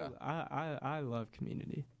know, but I love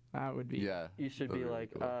Community. That would be. Yeah. You should be like,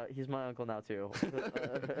 he's my uncle now too.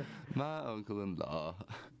 My uncle-in-law.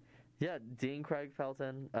 Yeah, Dean Craig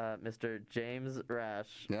Felton, Mr. James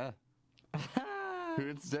Rash. Yeah. Who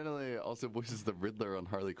incidentally also voices the Riddler on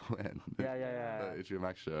Harley Quinn. Yeah. The HBO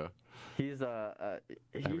Max show. He's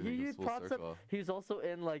Everything he goes full props up. circle. He's also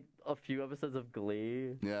in like a few episodes of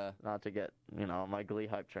Glee. Yeah. Not to get my Glee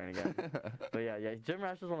hype train again. But yeah. Jim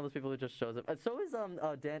Rash is one of those people who just shows up. And so is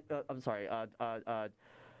Dan. I'm sorry. Oh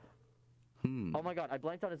my God, I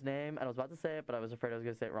blanked on his name and I was about to say it, but I was afraid I was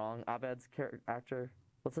gonna say it wrong. Abed's actor.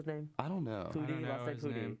 What's his name? I don't know. Pudi, I don't know last name his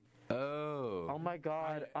Pudi. name. Oh. Oh my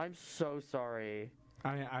God, I'm so sorry.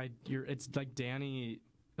 It's like Danny.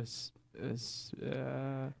 Let's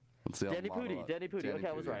see, Danny Pudi. Okay,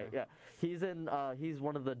 I was right. Yeah, he's in. He's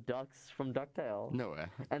one of the ducks from DuckTales. No way.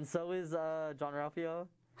 And so is John Ralphio.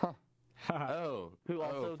 Who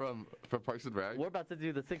also from Parks and Rec. We're about to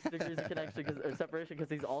do the 6 degrees of connection or separation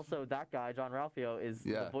because he's also that guy. John Ralphio is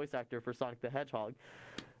the voice actor for Sonic the Hedgehog.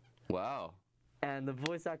 Wow. And the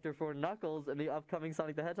voice actor for Knuckles in the upcoming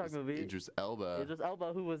Sonic the Hedgehog movie. Idris Elba. Idris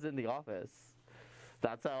Elba, who was in The Office.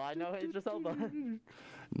 That's how I know Idris Elba.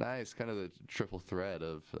 Nice, kind of the triple thread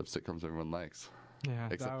of sitcoms everyone likes. Yeah.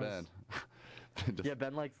 Except Ben. Yeah,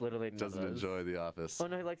 Ben likes literally none doesn't of those. enjoy The Office. Oh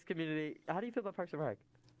no, he likes Community. How do you feel about Parks and Rec?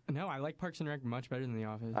 No, I like Parks and Rec much better than The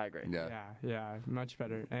Office. I agree. Yeah, much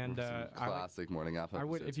better. And classic morning after. I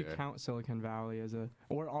would, if you count Silicon Valley as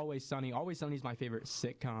or Always Sunny. Always Sunny is my favorite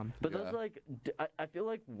sitcom. But those I feel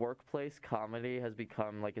like workplace comedy has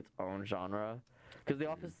become like its own genre. Because The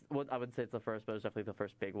Office, well, I wouldn't say it's the first, but it's definitely the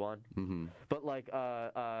first big one. Mm-hmm. But like,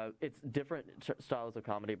 it's different styles of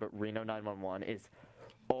comedy. But Reno 911 is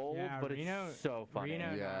old, but it's so funny.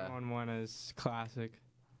 Reno 911 is classic.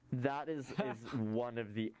 That is one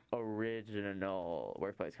of the original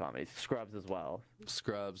workplace comedies. Scrubs as well.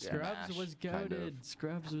 Scrubs. Scrubs was goated.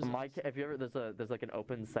 Scrubs was. If you ever there's like an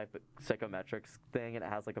open psychometrics thing, and it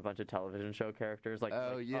has like a bunch of television show characters. Like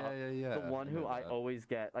the one who I always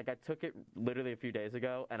get. Like I took it literally a few days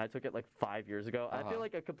ago, and I took it like 5 years ago. I feel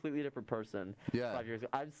like a completely different person. 5 years ago.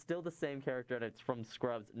 I'm still the same character, and it's from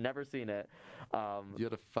Scrubs. Never seen it. You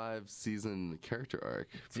had a 5-season character arc,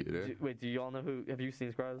 Peter. Wait, do you all know who? Have you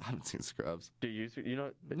seen Scrubs? I haven't seen Scrubs. Do you? You know?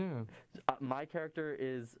 No. My character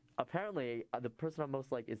is apparently the person I'm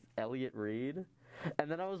most like is Elliot Reed.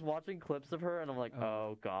 And then I was watching clips of her, and I'm like,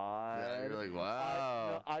 oh god. Yeah, you're like,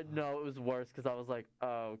 wow. I know it was worse because I was like,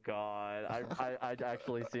 oh god. I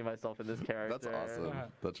actually see myself in this character. That's awesome.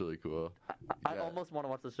 That's really cool. I almost want to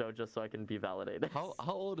watch the show just so I can be validated. How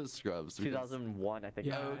old is Scrubs? 2001, I think.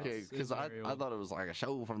 Yeah, okay, because I thought it was like a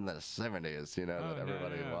show from the 70s, you know, that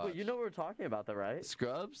everybody watched. Wait, you know what we're talking about, though, right?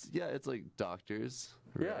 Scrubs? Yeah, it's like doctors.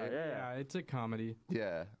 Right? Yeah, it's a comedy.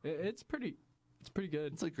 Yeah. It's pretty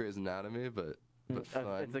good. It's like Grey's Anatomy, but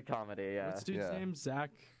fun. It's a comedy, yeah. What's dude's name? Zach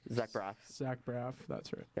Braff. Zach Braff,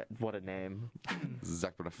 that's right. Yeah, what a name.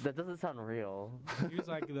 Zach Braff. That doesn't sound real. He was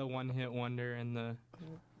like the one-hit wonder in the...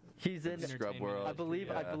 He's in Scrub World. I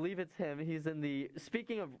believe it's him. He's in the.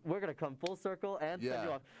 Speaking of, we're gonna come full circle and send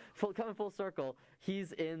you off. Coming full circle.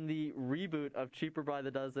 He's in the reboot of Cheaper by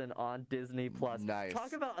the Dozen on Disney Plus. Nice.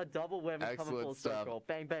 Talk about a double whammy coming full circle.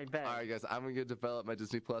 Bang, bang, bang. All right, guys. I'm gonna develop my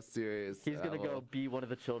Disney Plus series. He's gonna go be one of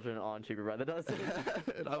the children on Cheaper by the Dozen.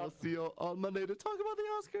 And I will see you on Monday to talk about the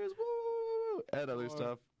Oscars. Woo! And other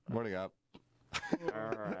stuff. Morning up.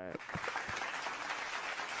 All right.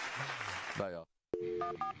 Bye, y'all.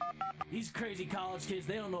 These crazy college kids,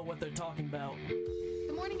 they don't know what they're talking about.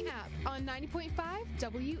 The Morning App on 90.5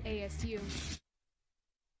 WASU.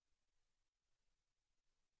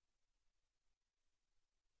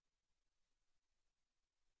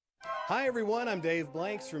 Hi everyone, I'm Dave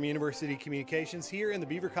Blanks from University Communications here in the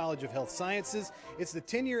Beaver College of Health Sciences. It's the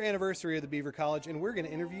 10-year anniversary of the Beaver College, and we're going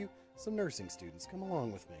to interview some nursing students. Come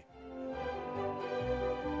along with me.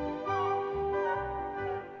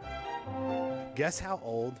 Guess how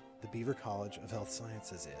old the Beaver College of Health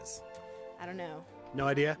Sciences is? I don't know. No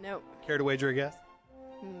idea? Nope. Care to wager a guess?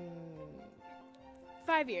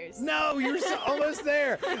 5 years. No, you're almost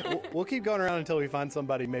there. We'll keep going around until we find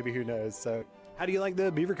somebody maybe who knows. So, how do you like the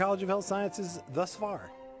Beaver College of Health Sciences thus far?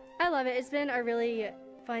 I love it. It's been a really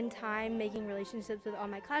fun time making relationships with all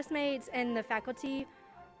my classmates, and the faculty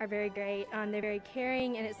are very great. They're very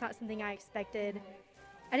caring, and it's not something I expected.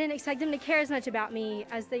 I didn't expect them to care as much about me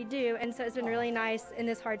as they do, and so it's been really nice in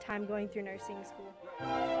this hard time going through nursing school.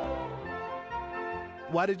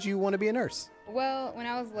 Why did you want to be a nurse? Well, when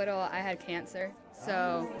I was little, I had cancer,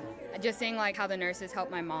 so just seeing like how the nurses helped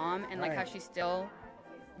my mom and like how she still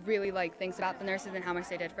really like thinks about the nurses and how much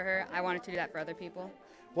they did for her, I wanted to do that for other people.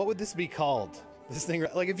 What would this be called? This thing,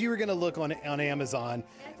 like if you were going to look on Amazon,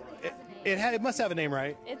 it must have a name,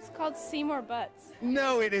 right? It's called Seymour Butts.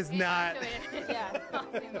 No, it is not. Yeah.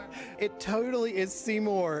 It totally is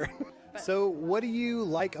Seymour. So what do you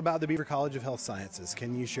like about the Beaver College of Health Sciences?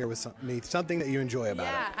 Can you share with me something that you enjoy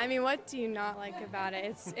about it? I mean, what do you not like about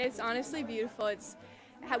it? It's honestly beautiful.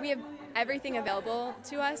 We have everything available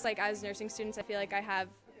to us. Like as nursing students, I feel like I have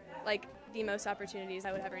like the most opportunities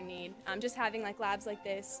I would ever need. Just having like labs like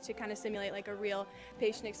this to kind of simulate like a real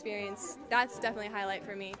patient experience, that's definitely a highlight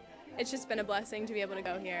for me. It's just been a blessing to be able to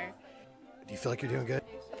go here. Do you feel like you're doing good?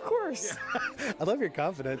 Of course. I love your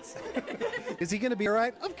confidence. Is he going to be all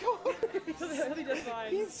right? Of course. He'll be just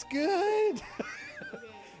fine. He's good.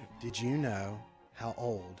 Did you know how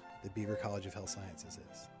old the Beaver College of Health Sciences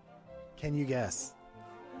is? Can you guess?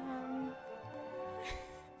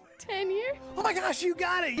 10 years. Oh my gosh, you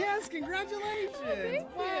got it! Yes, congratulations!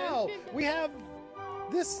 Wow, we have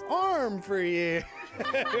this arm for you.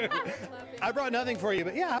 I brought nothing for you,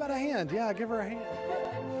 but yeah, how about a hand? Yeah, give her a hand.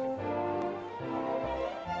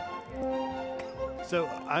 So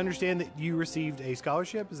I understand that you received a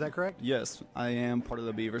scholarship, is that correct? Yes, I am part of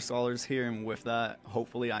the Beaver Scholars here, and with that,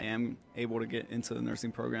 hopefully I am able to get into the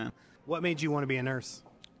nursing program. What made you want to be a nurse?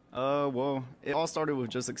 Well, it all started with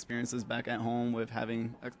just experiences back at home with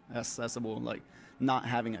having not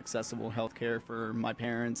having accessible health care for my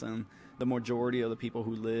parents and the majority of the people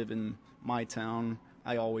who live in my town.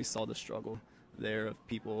 I always saw the struggle there of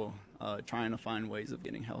people trying to find ways of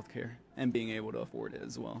getting health care and being able to afford it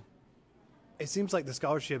as well. It seems like the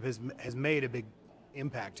scholarship has made a big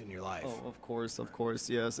impact in your life. Oh, of course,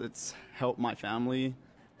 yes. It's helped my family.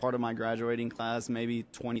 Part of my graduating class, maybe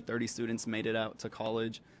 20, 30 students made it out to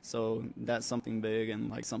college. So that's something big and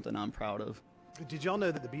like something I'm proud of. Did y'all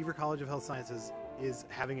know that the Beaver College of Health Sciences is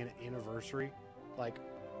having an anniversary, like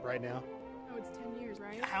right now? Oh, it's 10 years,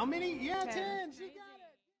 right? How many? Yeah, 10. 10. She got it.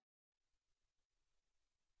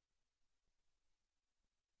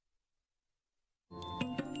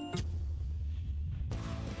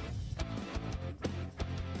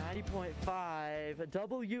 90.5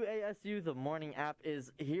 WASU, the morning app,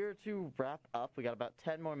 is here to wrap up. We got about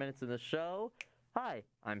 10 more minutes in the show. Hi,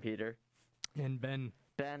 I'm Peter. And Ben.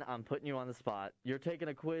 Ben, I'm putting you on the spot. You're taking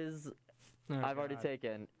a quiz I've already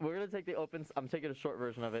taken. We're going to take I'm taking a short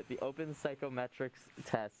version of it, the Open Psychometrics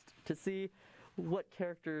test, to see what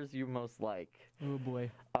characters you most like. Oh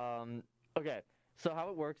boy. Okay. So how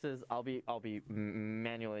it works is I'll be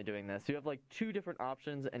manually doing this. You have like 2 different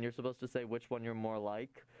options, and you're supposed to say which one you're more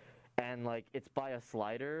like, and like it's by a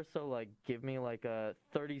slider. So like give me like a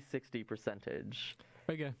 30-60 percentage.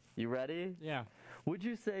 Okay. You ready? Yeah. Would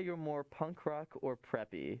you say you're more punk rock or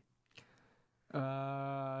preppy?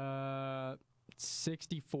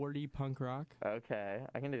 60-40 punk rock. Okay,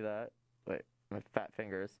 I can do that. Wait, my fat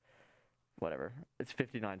fingers. Whatever. It's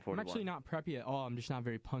 59-41. I'm actually not preppy at all. I'm just not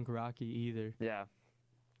very punk rocky either. Yeah.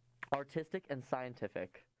 Artistic and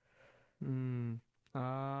scientific. Definitely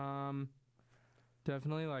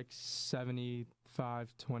like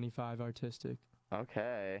 75-25 artistic.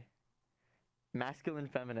 Okay. Masculine,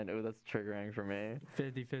 feminine. Ooh, that's triggering for me.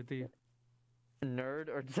 50-50. Nerd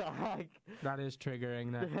or jock? That is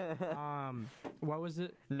triggering. That. What was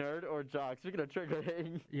it? Nerd or jock? Speaking of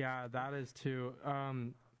triggering. Yeah, that is too.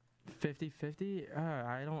 50-50?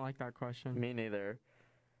 I don't like that question. Me neither.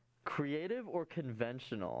 Creative or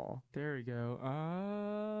conventional? There we go.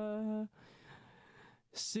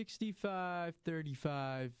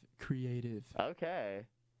 65-35 creative. Okay.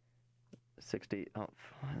 60. Oh,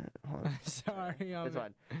 hold on. Sorry. It's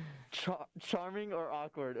fine. Charming or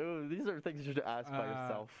awkward? Ooh, these are things you should ask by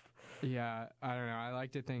yourself. Yeah, I don't know. I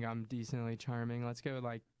like to think I'm decently charming. Let's go with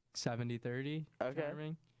like 70-30. Okay.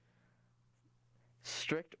 Charming.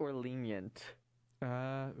 Strict or lenient?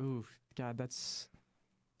 Ooh, God, it's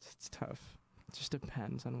tough. It just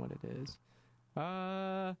depends on what it is.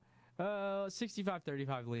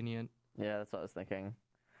 65-35 lenient. Yeah, that's what I was thinking.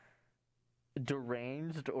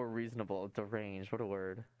 Deranged or reasonable? Deranged, what a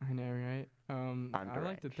word. I know, right? I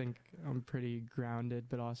like to think I'm pretty grounded,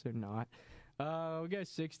 but also not. We'll go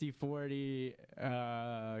 60-40.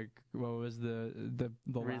 What was the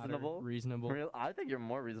reasonable? Ladder? Reasonable. I think you're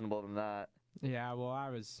more reasonable than that. Yeah, well, I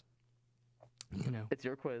was, It's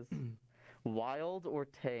your quiz. Wild or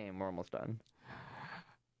tame? We're almost done.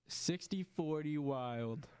 60-40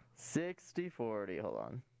 wild. 60-40, hold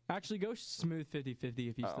on. Actually, go smooth 50-50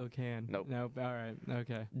 if you still can. Nope. All right.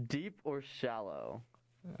 Okay. Deep or shallow?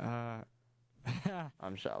 I'm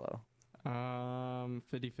shallow.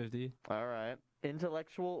 50-50. All right.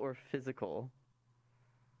 Intellectual or physical?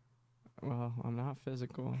 Well, I'm not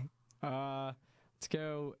physical. Let's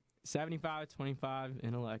go 75-25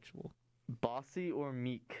 intellectual. Bossy or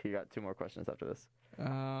meek? You got 2 more questions after this.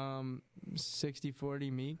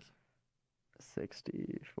 60-40 meek.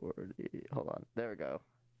 60-40. Hold on. There we go.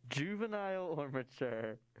 Juvenile or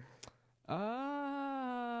mature?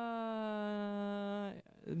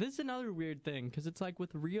 This is another weird thing because it's like with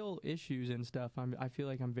real issues and stuff. I feel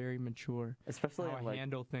like I'm very mature, especially how I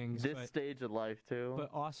handle things. This stage of life too. But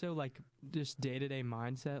also like just day-to-day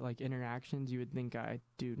mindset, like interactions. You would think I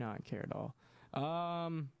do not care at all. I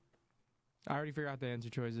already figured out the answer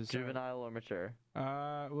choices. Juvenile or mature?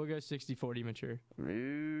 We'll go 60-40 mature.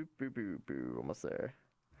 Boo, boo, boo, boo. Almost there.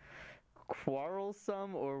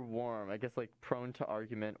 Quarrelsome or warm? I guess like prone to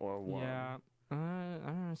argument or warm. Yeah. I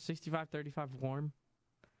don't know. 65-35 warm.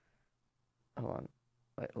 Hold on.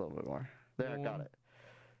 Wait, a little bit more. There, I got it.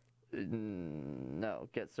 No,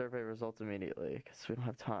 get survey results immediately, because we don't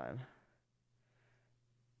have time.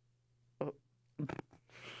 Oh.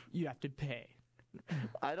 You have to pay.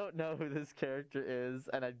 I don't know who this character is,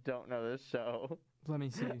 and I don't know this show. Let me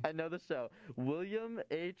see. I know the show. William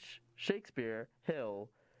H. Shakespeare Hill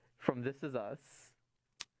from This Is Us.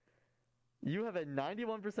 You have a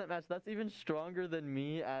 91% match. That's even stronger than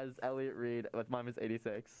me as Elliot Reed with mine was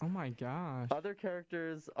 86. Oh my gosh. Other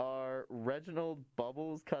characters are Reginald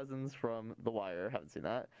Bubbles Cousins from The Wire. Haven't seen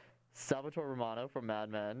that. Salvatore Romano from Mad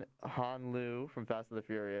Men. Han Lu from Fast and the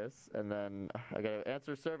Furious. And then I gotta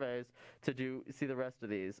answer surveys to see the rest of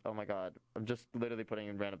these. Oh my god. I'm just literally putting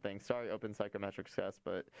in random things. Sorry, open psychometrics test,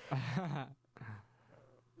 but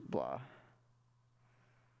blah.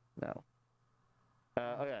 No.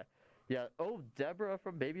 Okay. Yeah. Oh, Deborah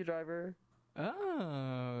from Baby Driver.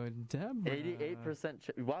 Oh, Deborah. 88%.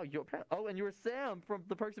 Wow. Oh, and you were Sam from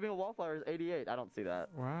The Perks of Being a Wallflower. Is 88. I don't see that.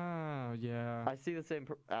 Wow. Yeah. I see the same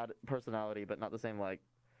personality, but not the same like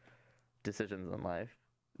decisions in life.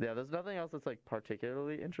 Yeah. There's nothing else that's like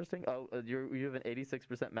particularly interesting. Oh, you have an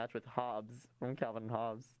 86% match with Hobbs from Calvin and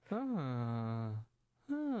Hobbs.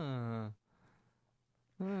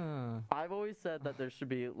 I've always said that there should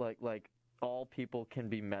be like all people can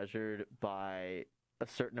be measured by a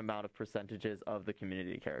certain amount of percentages of the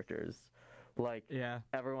community characters. Like, yeah,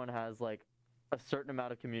 everyone has like a certain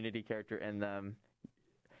amount of community character in them,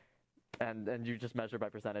 and you just measure by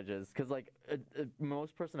percentages. Because like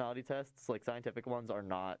most personality tests, like scientific ones, are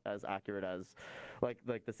not as accurate as like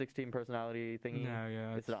the 16 personality thingy. No,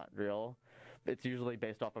 yeah, it's not real. It's usually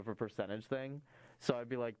based off of a percentage thing. So I'd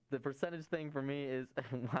be like, the percentage thing for me is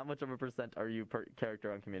how much of a percent are you per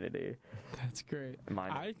character on Community? That's great.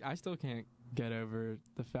 Mine. I still can't get over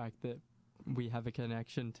the fact that we have a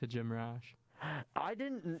connection to Jim Rash. I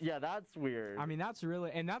didn't. Yeah, that's weird. I mean, that's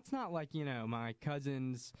really, and that's not like, you know, my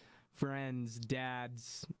cousin's friends,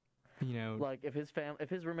 dad's, you know. Like if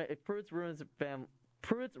Pruett's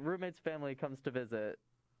roommate's family comes to visit,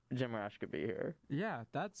 Jim Rash could be here. Yeah,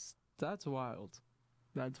 that's wild.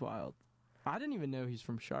 That's wild. I didn't even know he's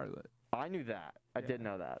from Charlotte. I knew that. I did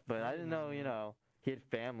know that, but I didn't know, you know, he had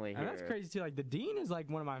family here. And that's crazy too. Like the Dean is like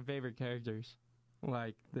one of my favorite characters.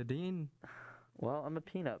 Like the Dean. Well, I'm a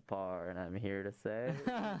peanut bar, and I'm here to say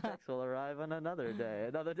sex will arrive on another day.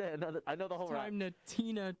 I know the whole time to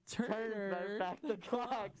Tina Turner. Turn back the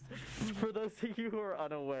clocks. For those of you who are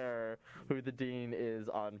unaware who the Dean is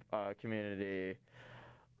on Community,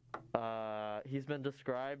 he's been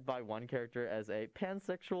described by one character as a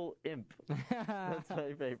pansexual imp. That's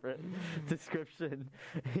my favorite description.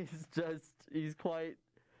 He's quite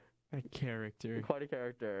a character. Quite a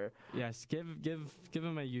character. Yes, give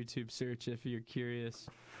him a YouTube search if you're curious.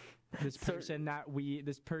 This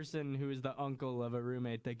person who is the uncle of a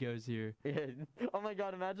roommate that goes here. Yeah. Oh my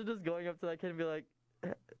god, imagine just going up to that kid and be like,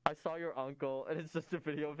 I saw your uncle, and it's just a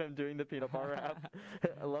video of him doing the peanut bar rap.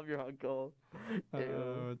 I love your uncle.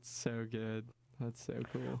 Oh, it's so good. That's so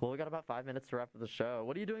cool. Well, we got about 5 minutes to wrap up the show.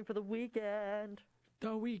 What are you doing for the weekend?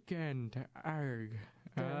 The weekend. Arg.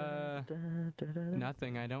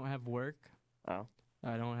 Nothing. I don't have work. Oh.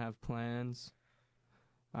 I don't have plans.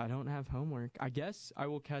 I don't have homework. I guess I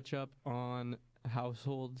will catch up on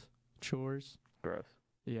household chores. Gross.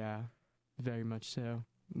 Yeah, very much so.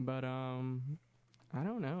 But I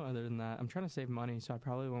don't know. Other than that, I'm trying to save money, so I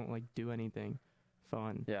probably won't like do anything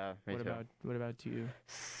fun. Yeah, me too. What about you?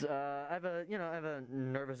 I have a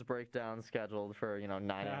nervous breakdown scheduled for 9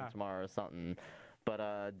 a.m. tomorrow or something. But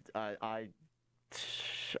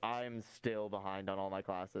I'm still behind on all my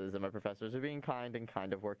classes, and my professors are being kind and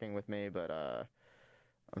kind of working with me. But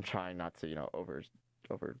I'm trying not to over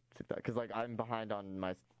that, because like I'm behind on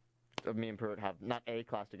my. Me and Pruett have not a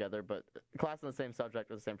class together, but a class in the same subject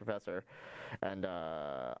with the same professor, and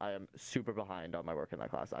I am super behind on my work in that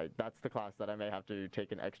class. That's the class that I may have to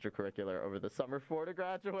take an extracurricular over the summer for to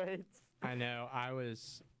graduate. I know. I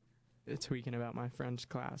was tweaking about my French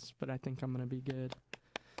class, but I think I'm gonna be good.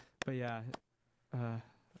 But yeah,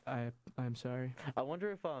 I'm sorry. I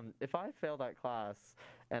wonder if I fail that class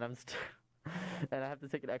and and I have to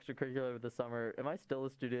take an extracurricular over the summer, am I still a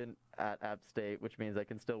student at App State, which means I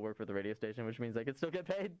can still work for the radio station, which means I can still get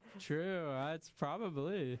paid? True, that's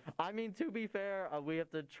probably. I mean, to be fair, we have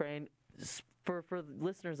to train. For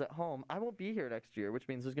listeners at home, I won't be here next year, which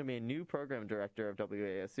means there's going to be a new program director of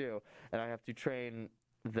WASU, and I have to train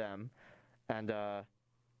them, and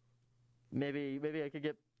maybe I could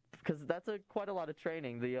get, because that's quite a lot of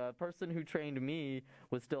training. The person who trained me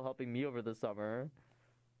was still helping me over the summer.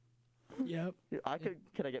 Yep.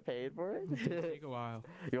 Can I get paid for it? Take a while.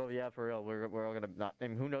 Yo, yeah, for real. We're all gonna not.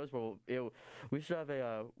 And who knows? We should have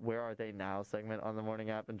a "Where Are They Now" segment on the morning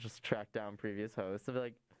app and just track down previous hosts and be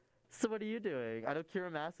like, "So what are you doing?" I know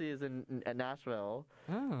Kira Massey is at Nashville.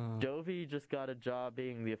 Oh. Dovey just got a job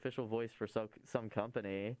being the official voice for some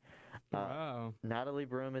company. Wow. Natalie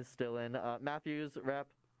Broom is still in. Matthews rep.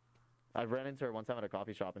 I ran into her one time at a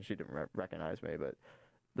coffee shop and she didn't recognize me, but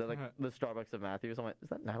the Starbucks of Matthews. I'm like, is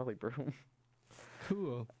that Natalie Broom?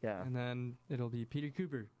 Cool. Yeah. And then it'll be Peter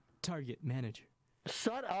Cooper, Target manager.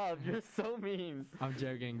 Shut up! You're so mean. I'm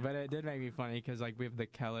joking, but it did make me funny because like we have the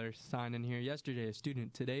Keller sign in here. Yesterday a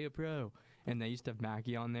student, today a pro, and they used to have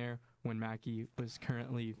Mackie on there when Mackie was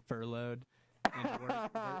currently furloughed and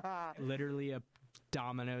worked literally a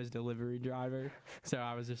Domino's delivery driver. So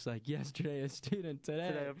I was just like, yesterday a student,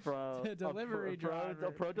 today a pro, delivery driver,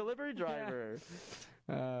 a pro delivery driver.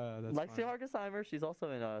 Yeah. That's Lexi Hargesheimer, she's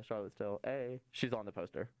also in Charlottesville. She's on the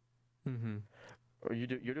poster. Mm-hmm. Or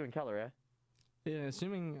you're doing Keller, eh? Yeah,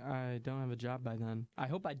 assuming I don't have a job by then. I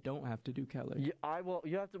hope I don't have to do Keller. Yeah, I will.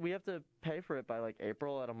 We have to pay for it by like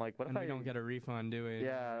April, and I'm like, what and if we don't get a refund, do we?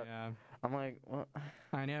 Yeah. I'm like, what?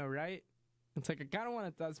 I know, right? It's like I kind of want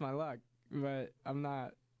to test my luck, but I'm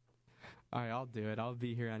not. All right, I'll do it. I'll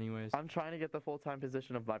be here anyways. I'm trying to get the full-time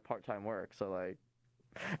position of my part-time work, so like.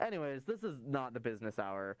 Anyways, this is not the business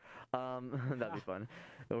hour. That'd be fun.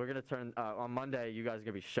 We're gonna turn on Monday. You guys are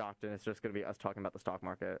gonna be shocked, and it's just gonna be us talking about the stock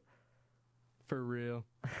market. For real.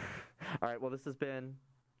 All right. Well, this has been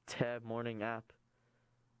TEB Morning App.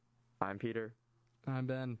 I'm Peter. I'm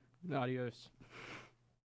Ben. Adios.